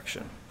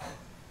insurrection.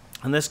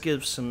 And this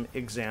gives some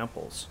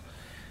examples.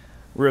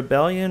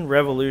 Rebellion,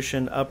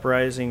 revolution,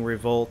 uprising,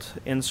 revolt,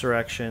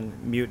 insurrection,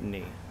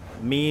 mutiny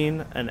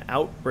mean an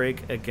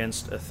outbreak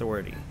against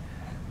authority.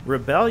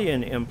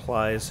 Rebellion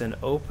implies an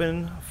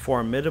open,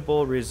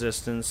 formidable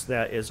resistance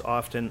that is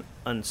often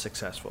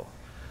unsuccessful.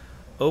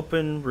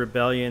 Open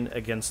rebellion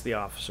against the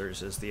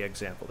officers is the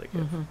example they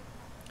give.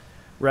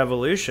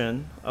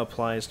 Revolution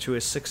applies to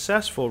a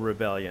successful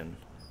rebellion,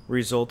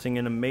 resulting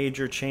in a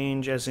major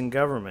change as in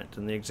government.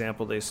 And the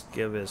example they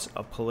give is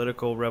a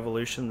political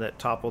revolution that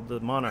toppled the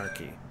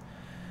monarchy.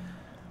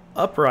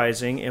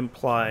 Uprising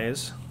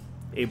implies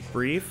a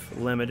brief,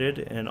 limited,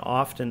 and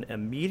often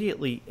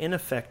immediately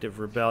ineffective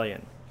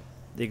rebellion.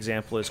 The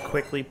example is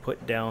quickly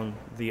put down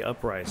the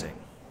uprising.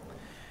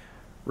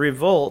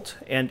 Revolt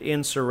and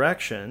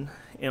insurrection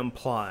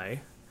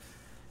imply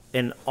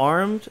an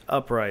armed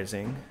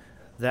uprising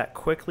that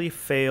quickly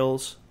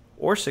fails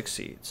or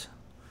succeeds.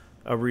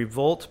 A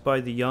revolt by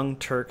the Young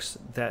Turks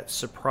that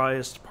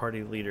surprised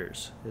party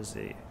leaders is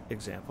the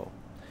example.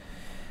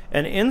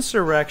 An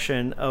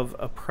insurrection of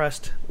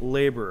oppressed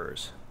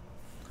laborers.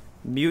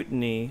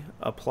 Mutiny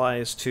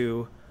applies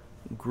to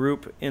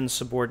group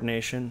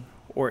insubordination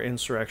or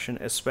insurrection,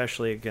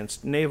 especially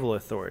against naval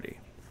authority.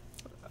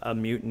 A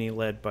mutiny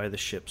led by the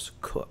ship's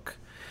cook.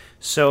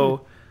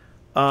 So,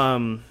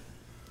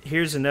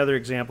 here's another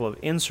example of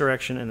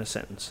insurrection in a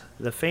sentence.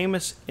 The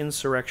famous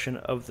insurrection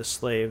of the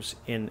slaves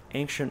in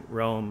ancient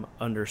Rome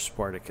under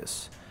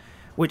Spartacus,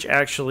 which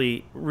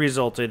actually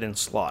resulted in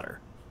slaughter,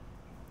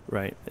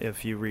 right?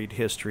 If you read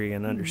history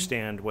and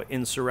understand what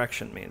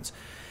insurrection means.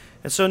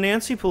 And so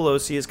Nancy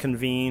Pelosi has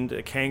convened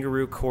a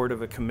kangaroo court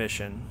of a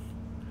commission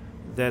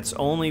that's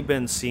only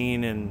been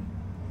seen in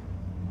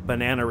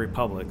banana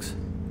republics,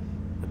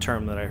 a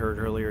term that I heard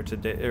earlier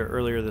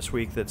this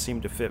week that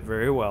seemed to fit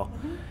very well,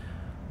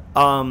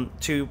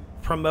 to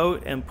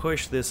promote and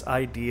push this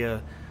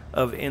idea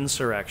of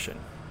insurrection.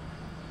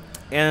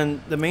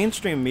 And the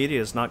mainstream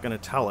media is not going to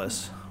tell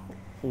us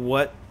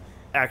what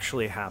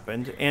actually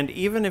happened. And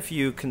even if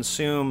you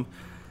consume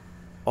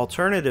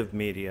alternative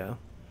media,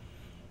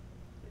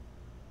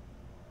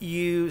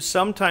 you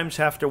sometimes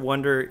have to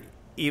wonder,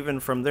 even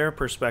from their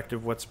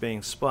perspective, what's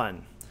being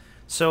spun.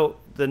 So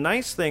the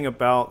nice thing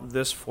about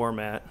this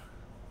format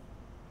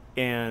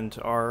and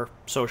our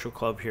social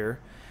club here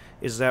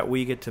is that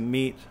we get to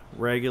meet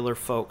regular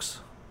folks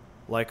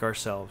like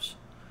ourselves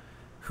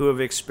who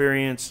have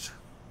experienced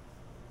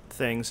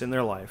things in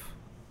their life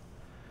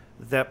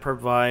that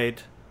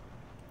provide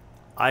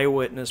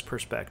eyewitness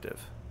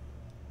perspective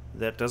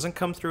that doesn't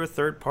come through a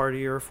third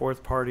party or a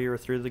fourth party or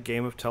through the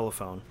game of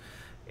telephone.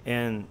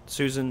 And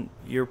Susan,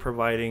 you're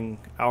providing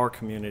our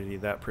community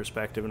that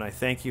perspective, and I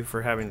thank you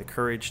for having the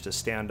courage to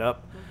stand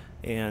up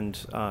and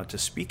to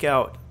speak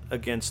out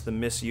against the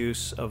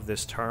misuse of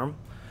this term.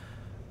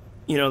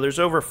 You know, there's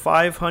over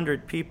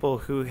 500 people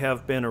who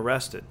have been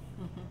arrested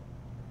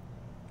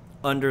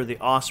under the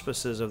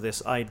auspices of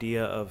this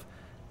idea of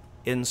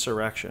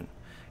insurrection.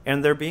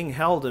 And they're being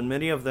held, and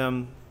many of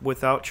them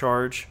without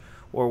charge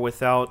or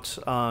without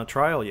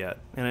trial yet.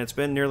 And it's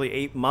been nearly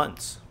 8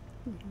 months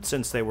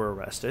since they were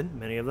arrested,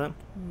 many of them.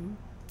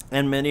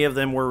 And many of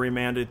them were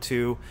remanded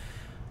to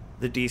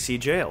the D.C.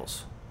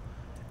 jails.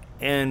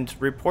 And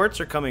reports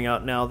are coming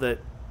out now that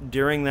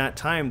during that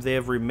time they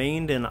have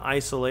remained in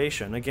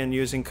isolation, again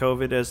using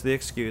COVID as the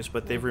excuse,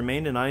 but they've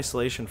remained in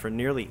isolation for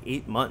nearly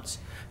 8 months,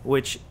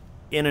 which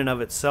in and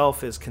of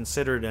itself is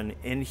considered an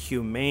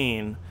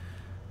inhumane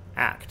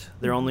act.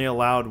 They're only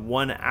allowed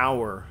 1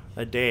 hour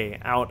a day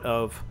out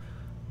of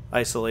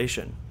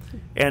isolation.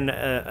 And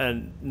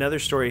another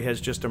story has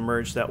just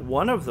emerged that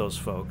one of those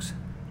folks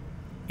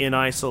in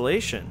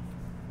isolation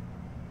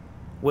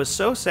was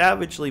so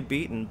savagely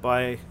beaten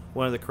by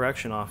one of the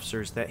correction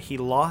officers that he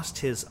lost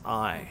his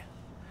eye.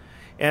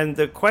 And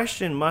the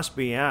question must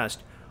be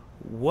asked,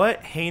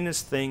 what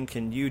heinous thing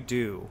can you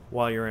do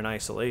while you're in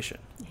isolation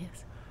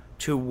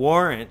to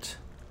warrant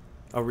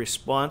a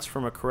response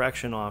from a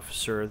correction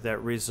officer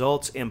that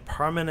results in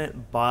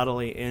permanent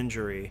bodily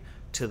injury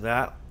to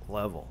that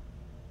level?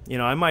 You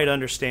know, I might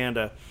understand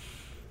a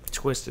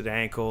twisted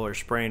ankle or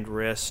sprained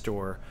wrist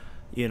or,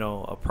 you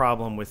know, a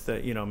problem with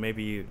the, you know,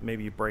 maybe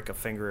you break a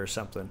finger or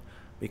something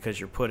because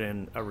you're put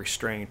in a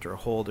restraint or a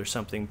hold or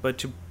something.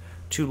 But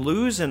to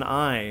lose an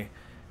eye,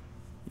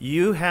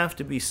 you have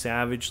to be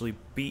savagely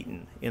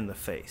beaten in the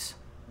face.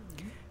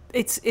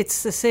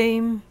 It's the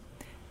same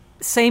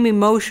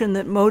emotion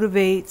that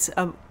motivates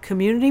a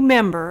community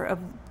member of,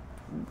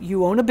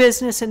 you own a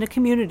business in a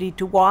community,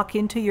 to walk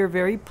into your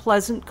very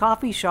pleasant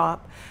coffee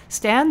shop,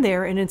 stand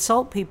there and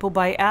insult people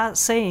by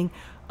saying,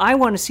 I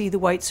want to see the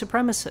white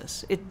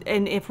supremacists.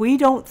 And if we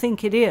don't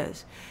think it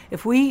is,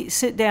 if we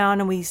sit down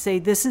and we say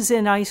this is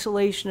in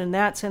isolation and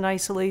that's in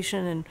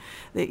isolation, and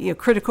the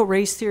critical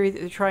race theory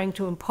that they're trying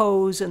to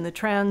impose and the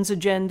trans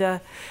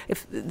agenda,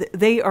 if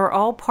they are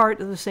all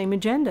part of the same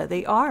agenda,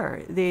 they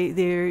are.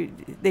 They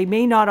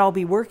may not all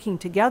be working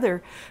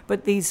together,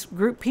 but these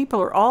group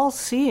people are all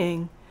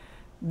seeing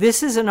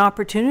this is an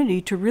opportunity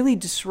to really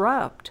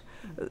disrupt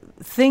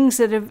things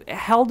that have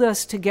held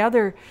us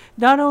together,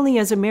 not only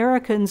as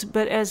Americans,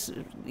 but as,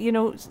 you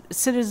know,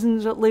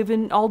 citizens that live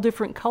in all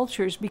different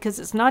cultures, because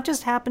it's not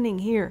just happening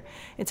here.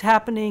 It's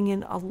happening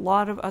in a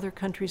lot of other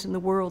countries in the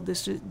world,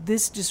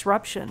 this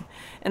disruption.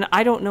 And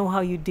I don't know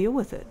how you deal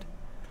with it.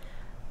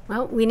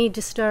 Well, we need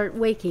to start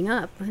waking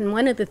up. And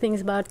one of the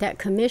things about that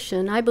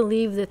commission, I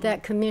believe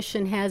that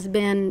commission has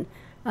been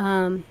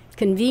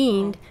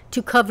convened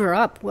to cover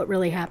up what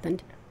really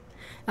happened.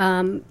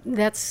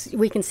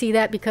 We can see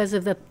that because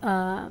of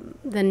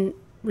the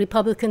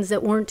Republicans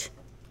that weren't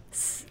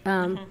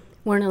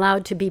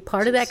allowed to be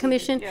part of that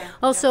commission. Yeah.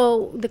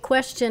 Also, the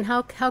question,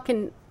 how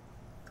can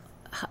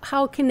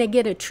they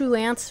get a true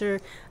answer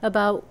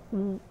about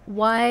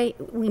why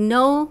we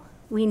know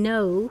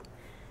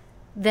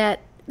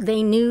that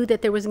they knew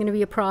that there was going to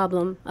be a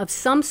problem of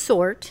some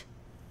sort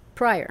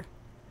prior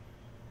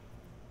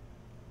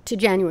to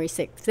January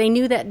 6th. They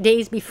knew that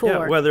days before.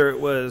 Yeah, whether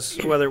it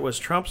was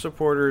Trump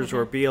supporters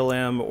or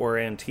BLM or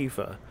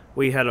Antifa.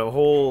 We had a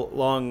whole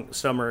long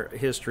summer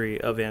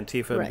history of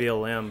Antifa and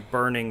BLM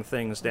burning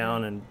things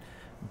down and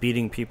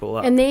beating people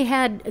up. And they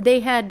had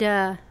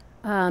intel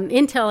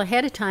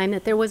ahead of time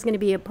that there was going to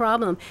be a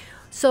problem.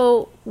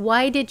 So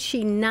why did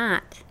she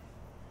not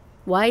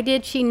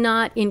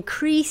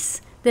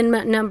increase the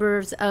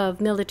numbers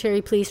of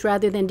military police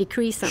rather than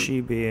decrease them?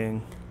 She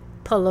being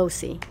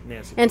Pelosi.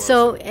 Nancy and Pelosi.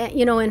 So,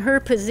 you know, in her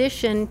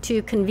position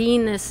to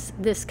convene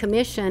this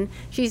commission,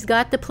 she's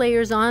got the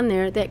players on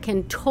there that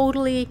can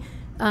totally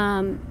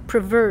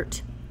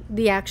pervert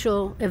the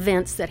actual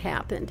events that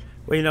happened.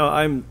 Well, you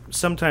know,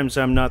 sometimes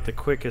I'm not the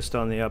quickest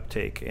on the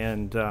uptake,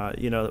 and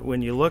you know,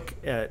 when you look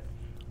at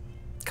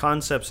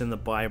concepts in the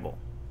Bible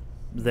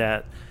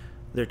that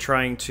they're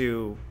trying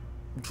to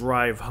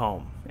drive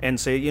home and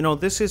say, you know,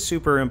 this is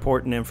super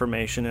important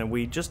information, and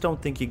we just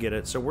don't think you get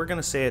it, so we're going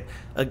to say it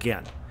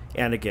again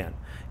and again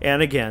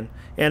and again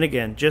and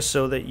again, just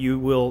so that you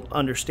will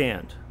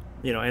understand.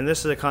 You know, and this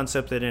is a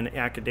concept that in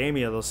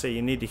academia they'll say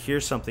you need to hear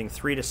something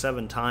 3 to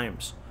 7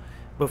 times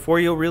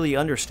before you'll really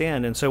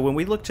understand. And so when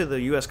we look to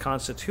the U.S.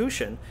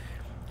 Constitution,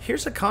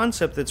 here's a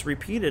concept that's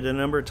repeated a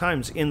number of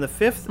times. In the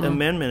Fifth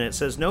Amendment, it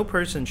says, no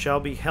person shall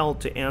be held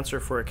to answer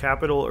for a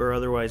capital or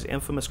otherwise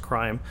infamous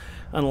crime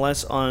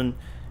unless on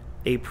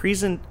a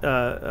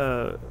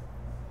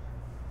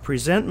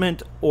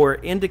presentment or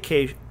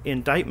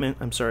indictment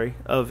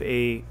of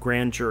a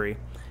grand jury,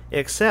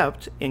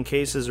 except in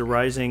cases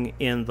arising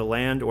in the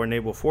land or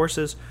naval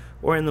forces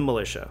or in the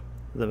militia,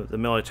 the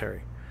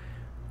military.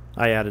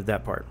 I added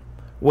that part.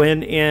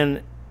 When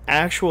in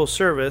actual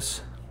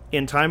service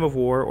in time of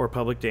war or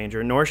public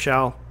danger, nor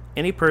shall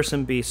any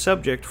person be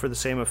subject for the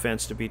same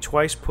offense to be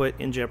twice put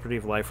in jeopardy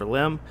of life or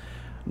limb,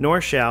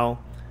 nor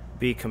shall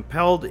be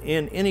compelled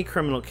in any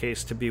criminal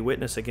case to be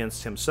witness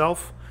against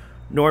himself,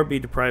 nor be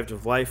deprived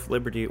of life,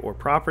 liberty, or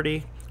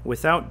property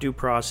without due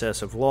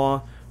process of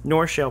law,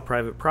 nor shall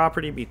private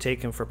property be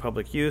taken for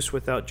public use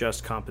without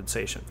just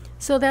compensation.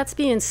 So that's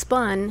being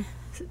spun.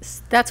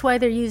 That's why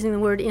they're using the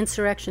word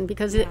insurrection,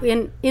 because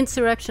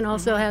insurrection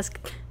also has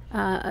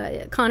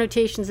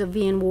connotations of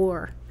being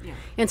war. Yeah.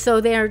 And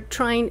so they're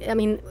trying, I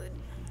mean,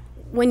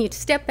 when you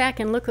step back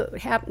and look at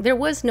what happened, there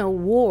was no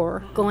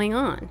war going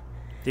on.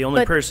 The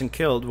only person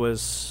killed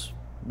was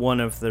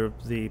one of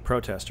the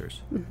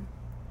protesters.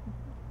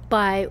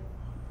 By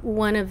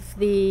one of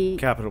the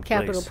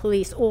Capitol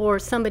Police or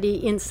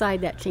somebody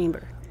inside that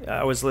chamber.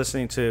 I was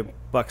listening to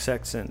Buck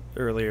Sexton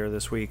earlier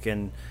this week,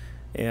 and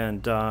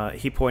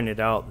he pointed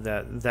out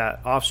that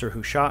officer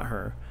who shot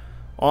her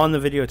on the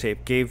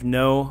videotape gave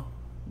no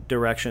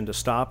direction to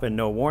stop and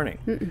no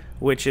warning,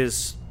 which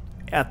is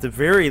at the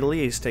very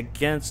least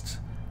against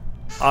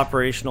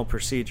operational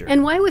procedure.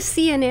 And why was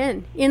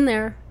CNN in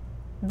there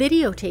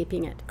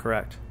videotaping it?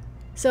 Correct.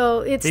 So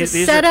it's a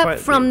setup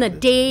from the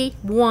day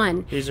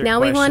one. These are now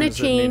we want to questions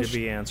change. That need to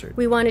be answered.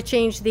 We want to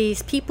change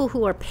these people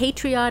who are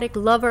patriotic,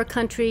 love our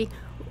country,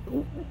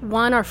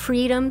 want our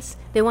freedoms.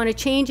 They want to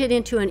change it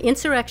into an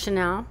insurrection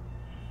now,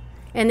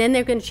 and then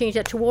they're going to change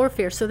that to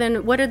warfare. So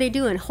then, what are they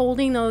doing?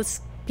 Holding those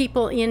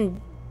people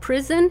in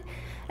prison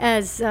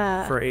as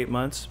for 8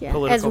 months,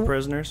 political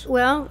prisoners.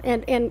 Well,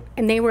 and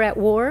they were at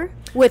war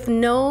with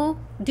no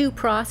due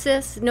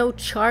process, no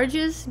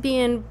charges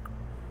being.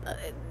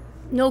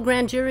 No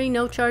grand jury,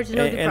 no charges,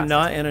 no due process. And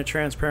not in a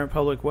transparent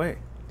public way.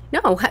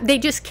 No, they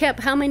just kept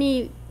how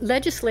many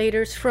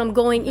legislators from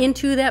going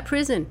into that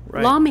prison?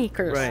 Right.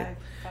 Lawmakers. Right.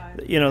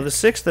 You know, the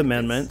Sixth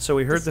Amendment, so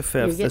we heard the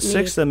Fifth. The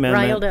Sixth riled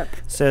Amendment up.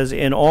 says,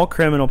 in all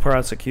criminal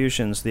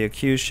prosecutions, the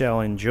accused shall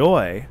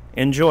enjoy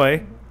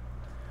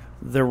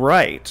the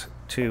right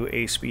to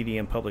a speedy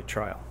and public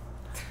trial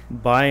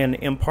by an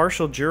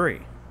impartial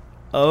jury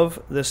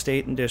of the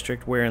state and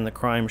district wherein the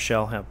crime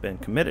shall have been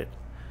committed,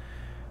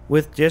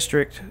 which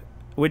district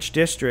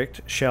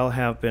shall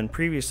have been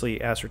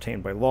previously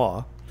ascertained by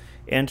law,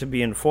 and to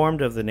be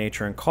informed of the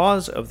nature and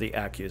cause of the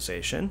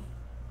accusation,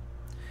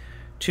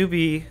 to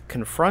be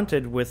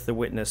confronted with the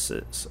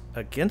witnesses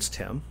against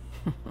him,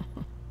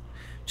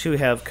 to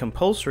have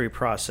compulsory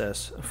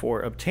process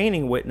for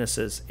obtaining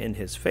witnesses in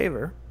his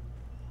favor,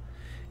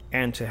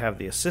 and to have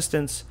the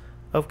assistance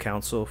of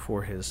counsel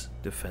for his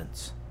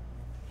defense.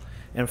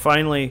 And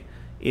finally,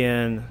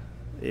 in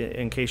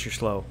case you're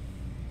slow,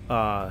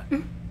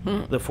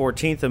 the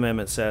 14th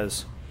Amendment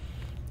says,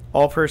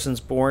 all persons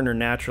born or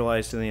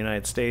naturalized in the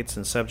United States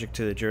and subject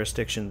to the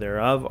jurisdiction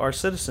thereof are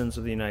citizens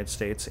of the United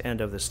States and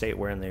of the state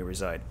wherein they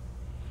reside.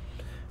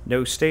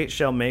 No state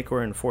shall make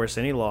or enforce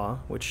any law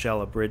which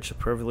shall abridge the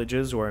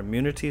privileges or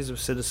immunities of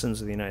citizens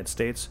of the United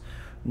States,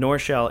 nor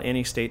shall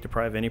any state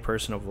deprive any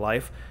person of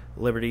life,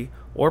 liberty,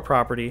 or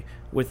property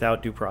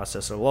without due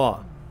process of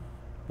law.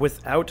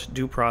 Without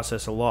due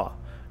process of law,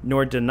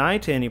 nor deny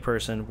to any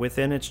person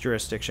within its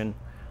jurisdiction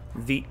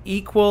the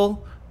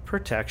equal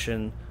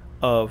protection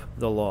of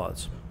the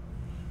laws.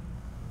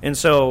 And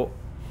so,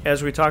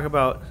 as we talk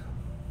about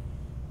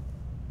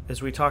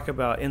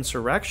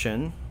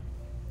insurrection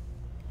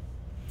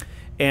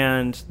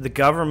and the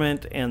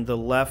government and the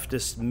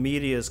leftist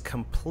media's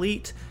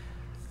complete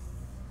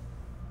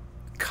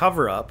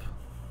cover-up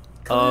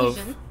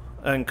of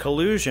and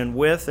collusion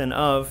with and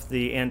of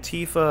the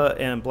Antifa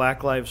and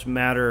Black Lives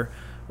Matter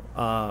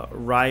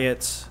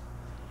riots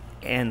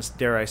and,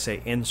 dare I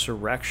say,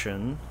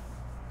 insurrection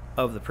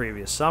of the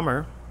previous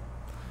summer.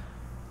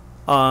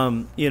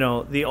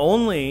 The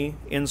only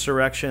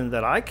insurrection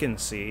that I can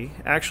see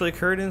actually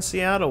occurred in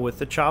Seattle with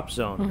the Chop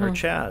Zone, or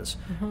Chaz,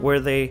 where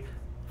they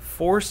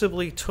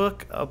forcibly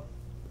took an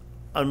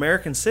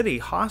American city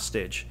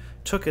hostage,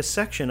 took a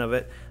section of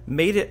it,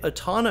 made it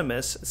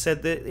autonomous,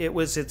 said that it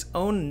was its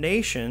own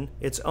nation,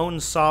 its own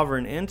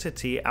sovereign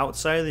entity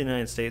outside of the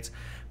United States,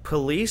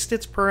 policed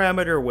its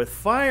perimeter with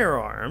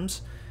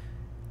firearms,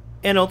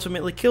 and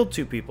ultimately killed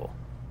 2 people.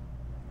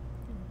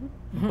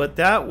 But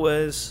that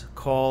was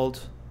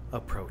called a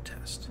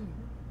protest.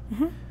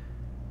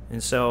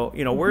 And so,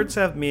 words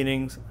have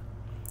meanings,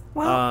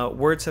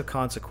 words have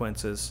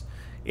consequences,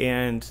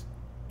 and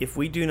if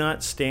we do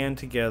not stand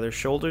together,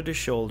 shoulder to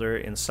shoulder,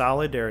 in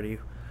solidarity,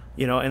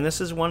 and this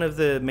is one of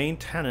the main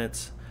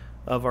tenets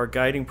of our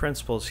guiding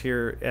principles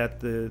here at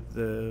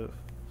the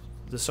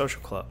the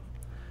social club.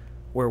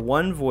 Where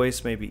one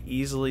voice may be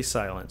easily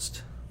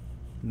silenced,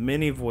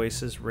 many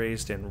voices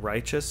raised in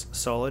righteous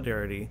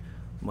solidarity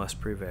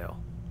must prevail.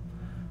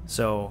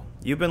 So,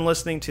 you've been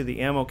listening to the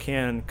Ammo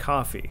Can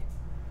Coffee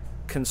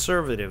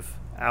Conservative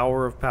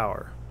Hour of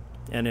Power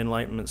and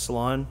Enlightenment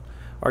Salon.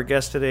 Our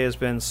guest today has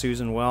been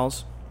Susan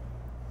Wells,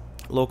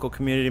 local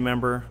community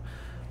member,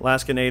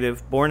 Alaska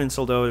Native, born in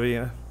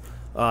Soldovia,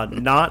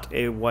 not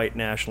a white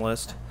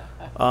nationalist,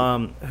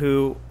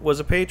 who was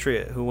a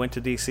patriot, who went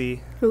to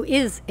D.C. Who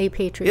is a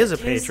patriot. Is a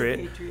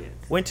patriot.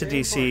 Went to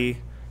D.C.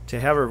 to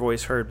have her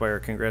voice heard by our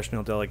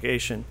congressional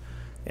delegation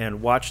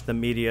and watched the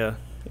media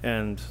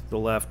and the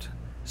left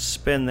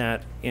spin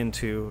that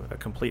into a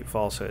complete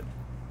falsehood.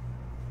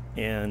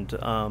 And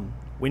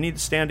we need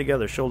to stand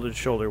together, shoulder to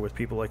shoulder, with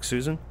people like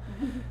Susan.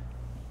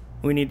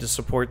 We need to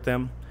support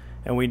them,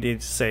 and we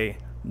need to say,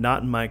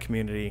 not in my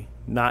community,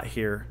 not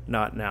here,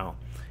 not now.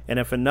 And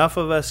if enough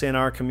of us in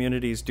our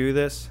communities do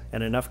this,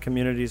 and enough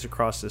communities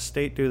across the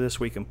state do this,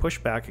 we can push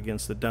back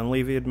against the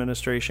Dunleavy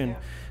administration,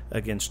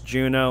 against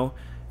Juneau,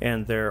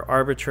 and their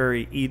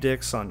arbitrary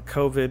edicts on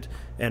COVID,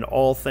 and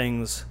all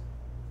things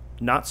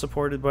not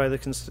supported by the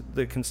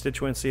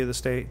constituency of the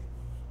state.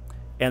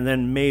 And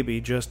then maybe,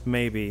 just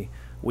maybe,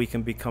 we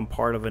can become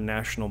part of a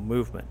national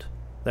movement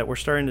that we're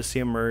starting to see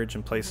emerge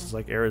in places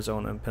like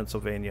Arizona and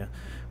Pennsylvania,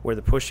 where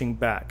they're pushing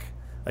back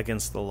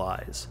against the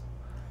lies.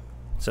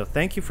 So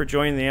thank you for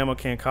joining the Ammo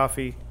Can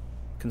Coffee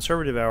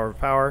Conservative Hour of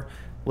Power.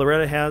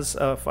 Loretta has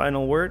a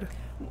final word.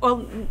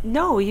 Well,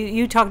 no,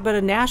 you talked about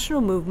a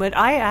national movement.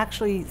 I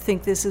actually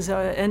think this is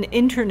an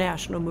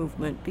international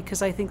movement,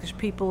 because I think there's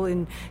people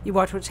you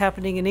watch what's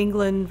happening in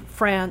England,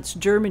 France,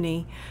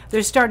 Germany.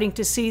 They're starting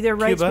to see their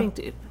rights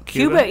being...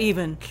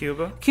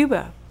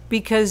 Cuba.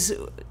 Because,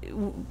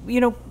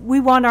 we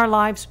want our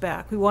lives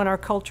back. We want our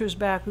cultures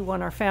back. We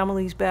want our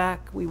families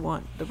back. We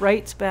want the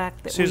rights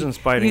back that Susan's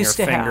we biting her used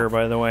to finger, have.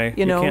 by the way.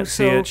 You can't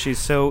see it. She's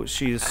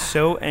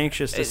so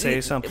anxious to say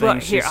something. Well,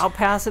 here, I'll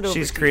pass it over.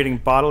 She's creating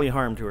bodily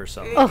harm to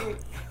herself. Oh,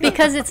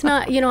 because it's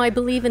not, I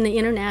believe in the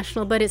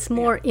international, but it's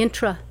more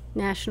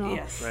intranational.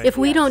 Yes. Right. If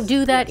we don't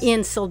do that in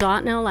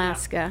Soldotna,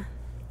 Alaska,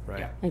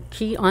 Right.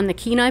 on the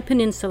Kenai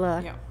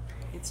Peninsula,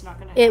 it's not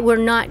going to we're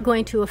not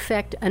going to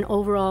affect an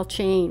overall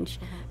change.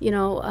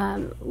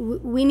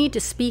 We need to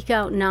speak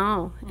out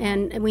now,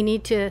 and we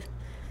need to...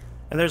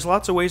 And there's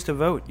lots of ways to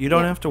vote. You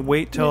don't have to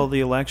wait till the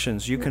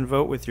elections. You can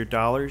vote with your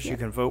dollars. You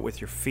can vote with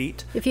your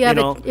feet. If you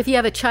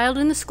have a child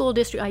in the school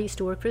district, I used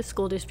to work for a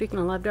school district,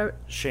 and I loved our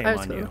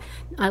school. You.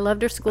 I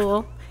loved our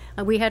school.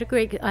 We had a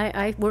great...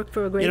 I worked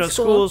for a great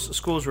school.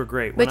 Schools were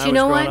great. But when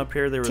I was growing up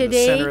here, they were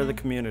the center of the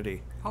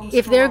community.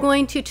 If they're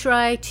going to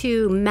try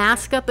to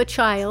mask up a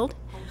child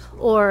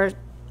or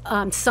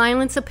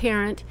silence a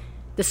parent,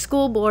 the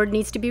school board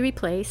needs to be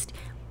replaced,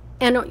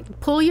 and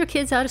pull your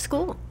kids out of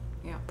school.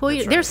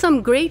 There's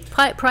some great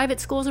private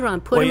schools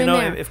around. Put them in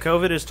there. If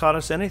COVID has taught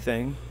us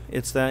anything,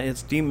 it's that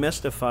it's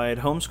demystified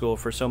homeschool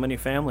for so many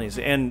families,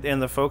 and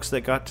the folks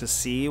that got to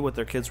see what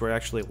their kids were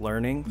actually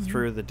learning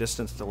through the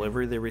distance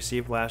delivery they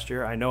received last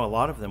year. I know a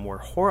lot of them were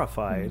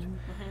horrified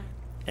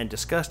and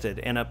disgusted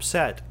and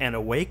upset and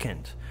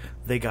awakened.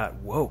 They got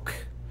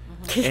woke.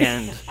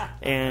 and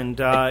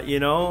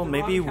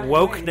maybe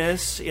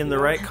wokeness in the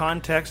right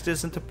context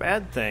isn't a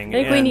bad thing.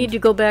 I think we need to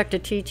go back to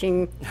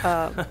teaching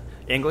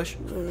English,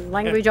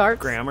 language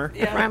arts, grammar.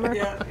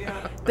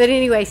 But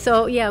anyway,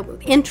 so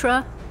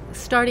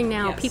starting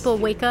now. Yes. People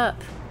wake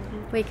up.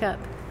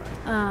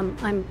 I'm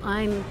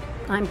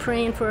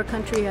praying for our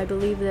country. I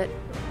believe that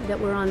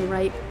we're on the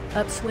right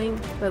upswing,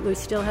 but we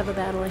still have a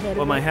battle ahead.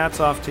 Well, my hat's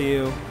off to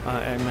you.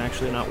 I'm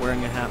actually not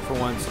wearing a hat for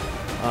once.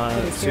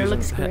 His hair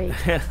looks great.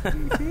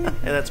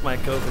 That's my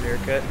COVID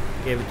haircut.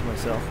 Gave it to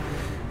myself.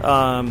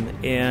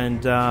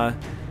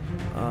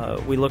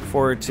 We look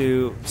forward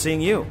to seeing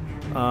you,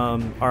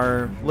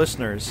 our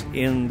listeners,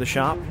 in the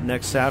shop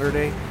next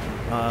Saturday,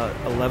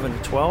 11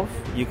 to 12.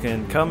 You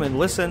can come and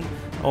listen,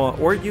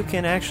 or you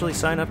can actually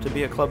sign up to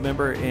be a club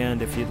member.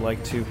 And if you'd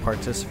like to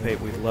participate,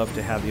 we'd love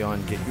to have you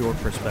on, get your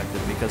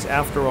perspective, because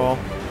after all,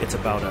 it's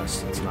about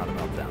us. It's not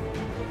about them.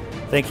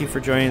 Thank you for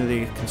joining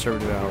the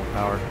Conservative Hour of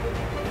Power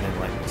and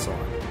Enlightenment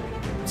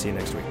Salon. See you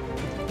next week.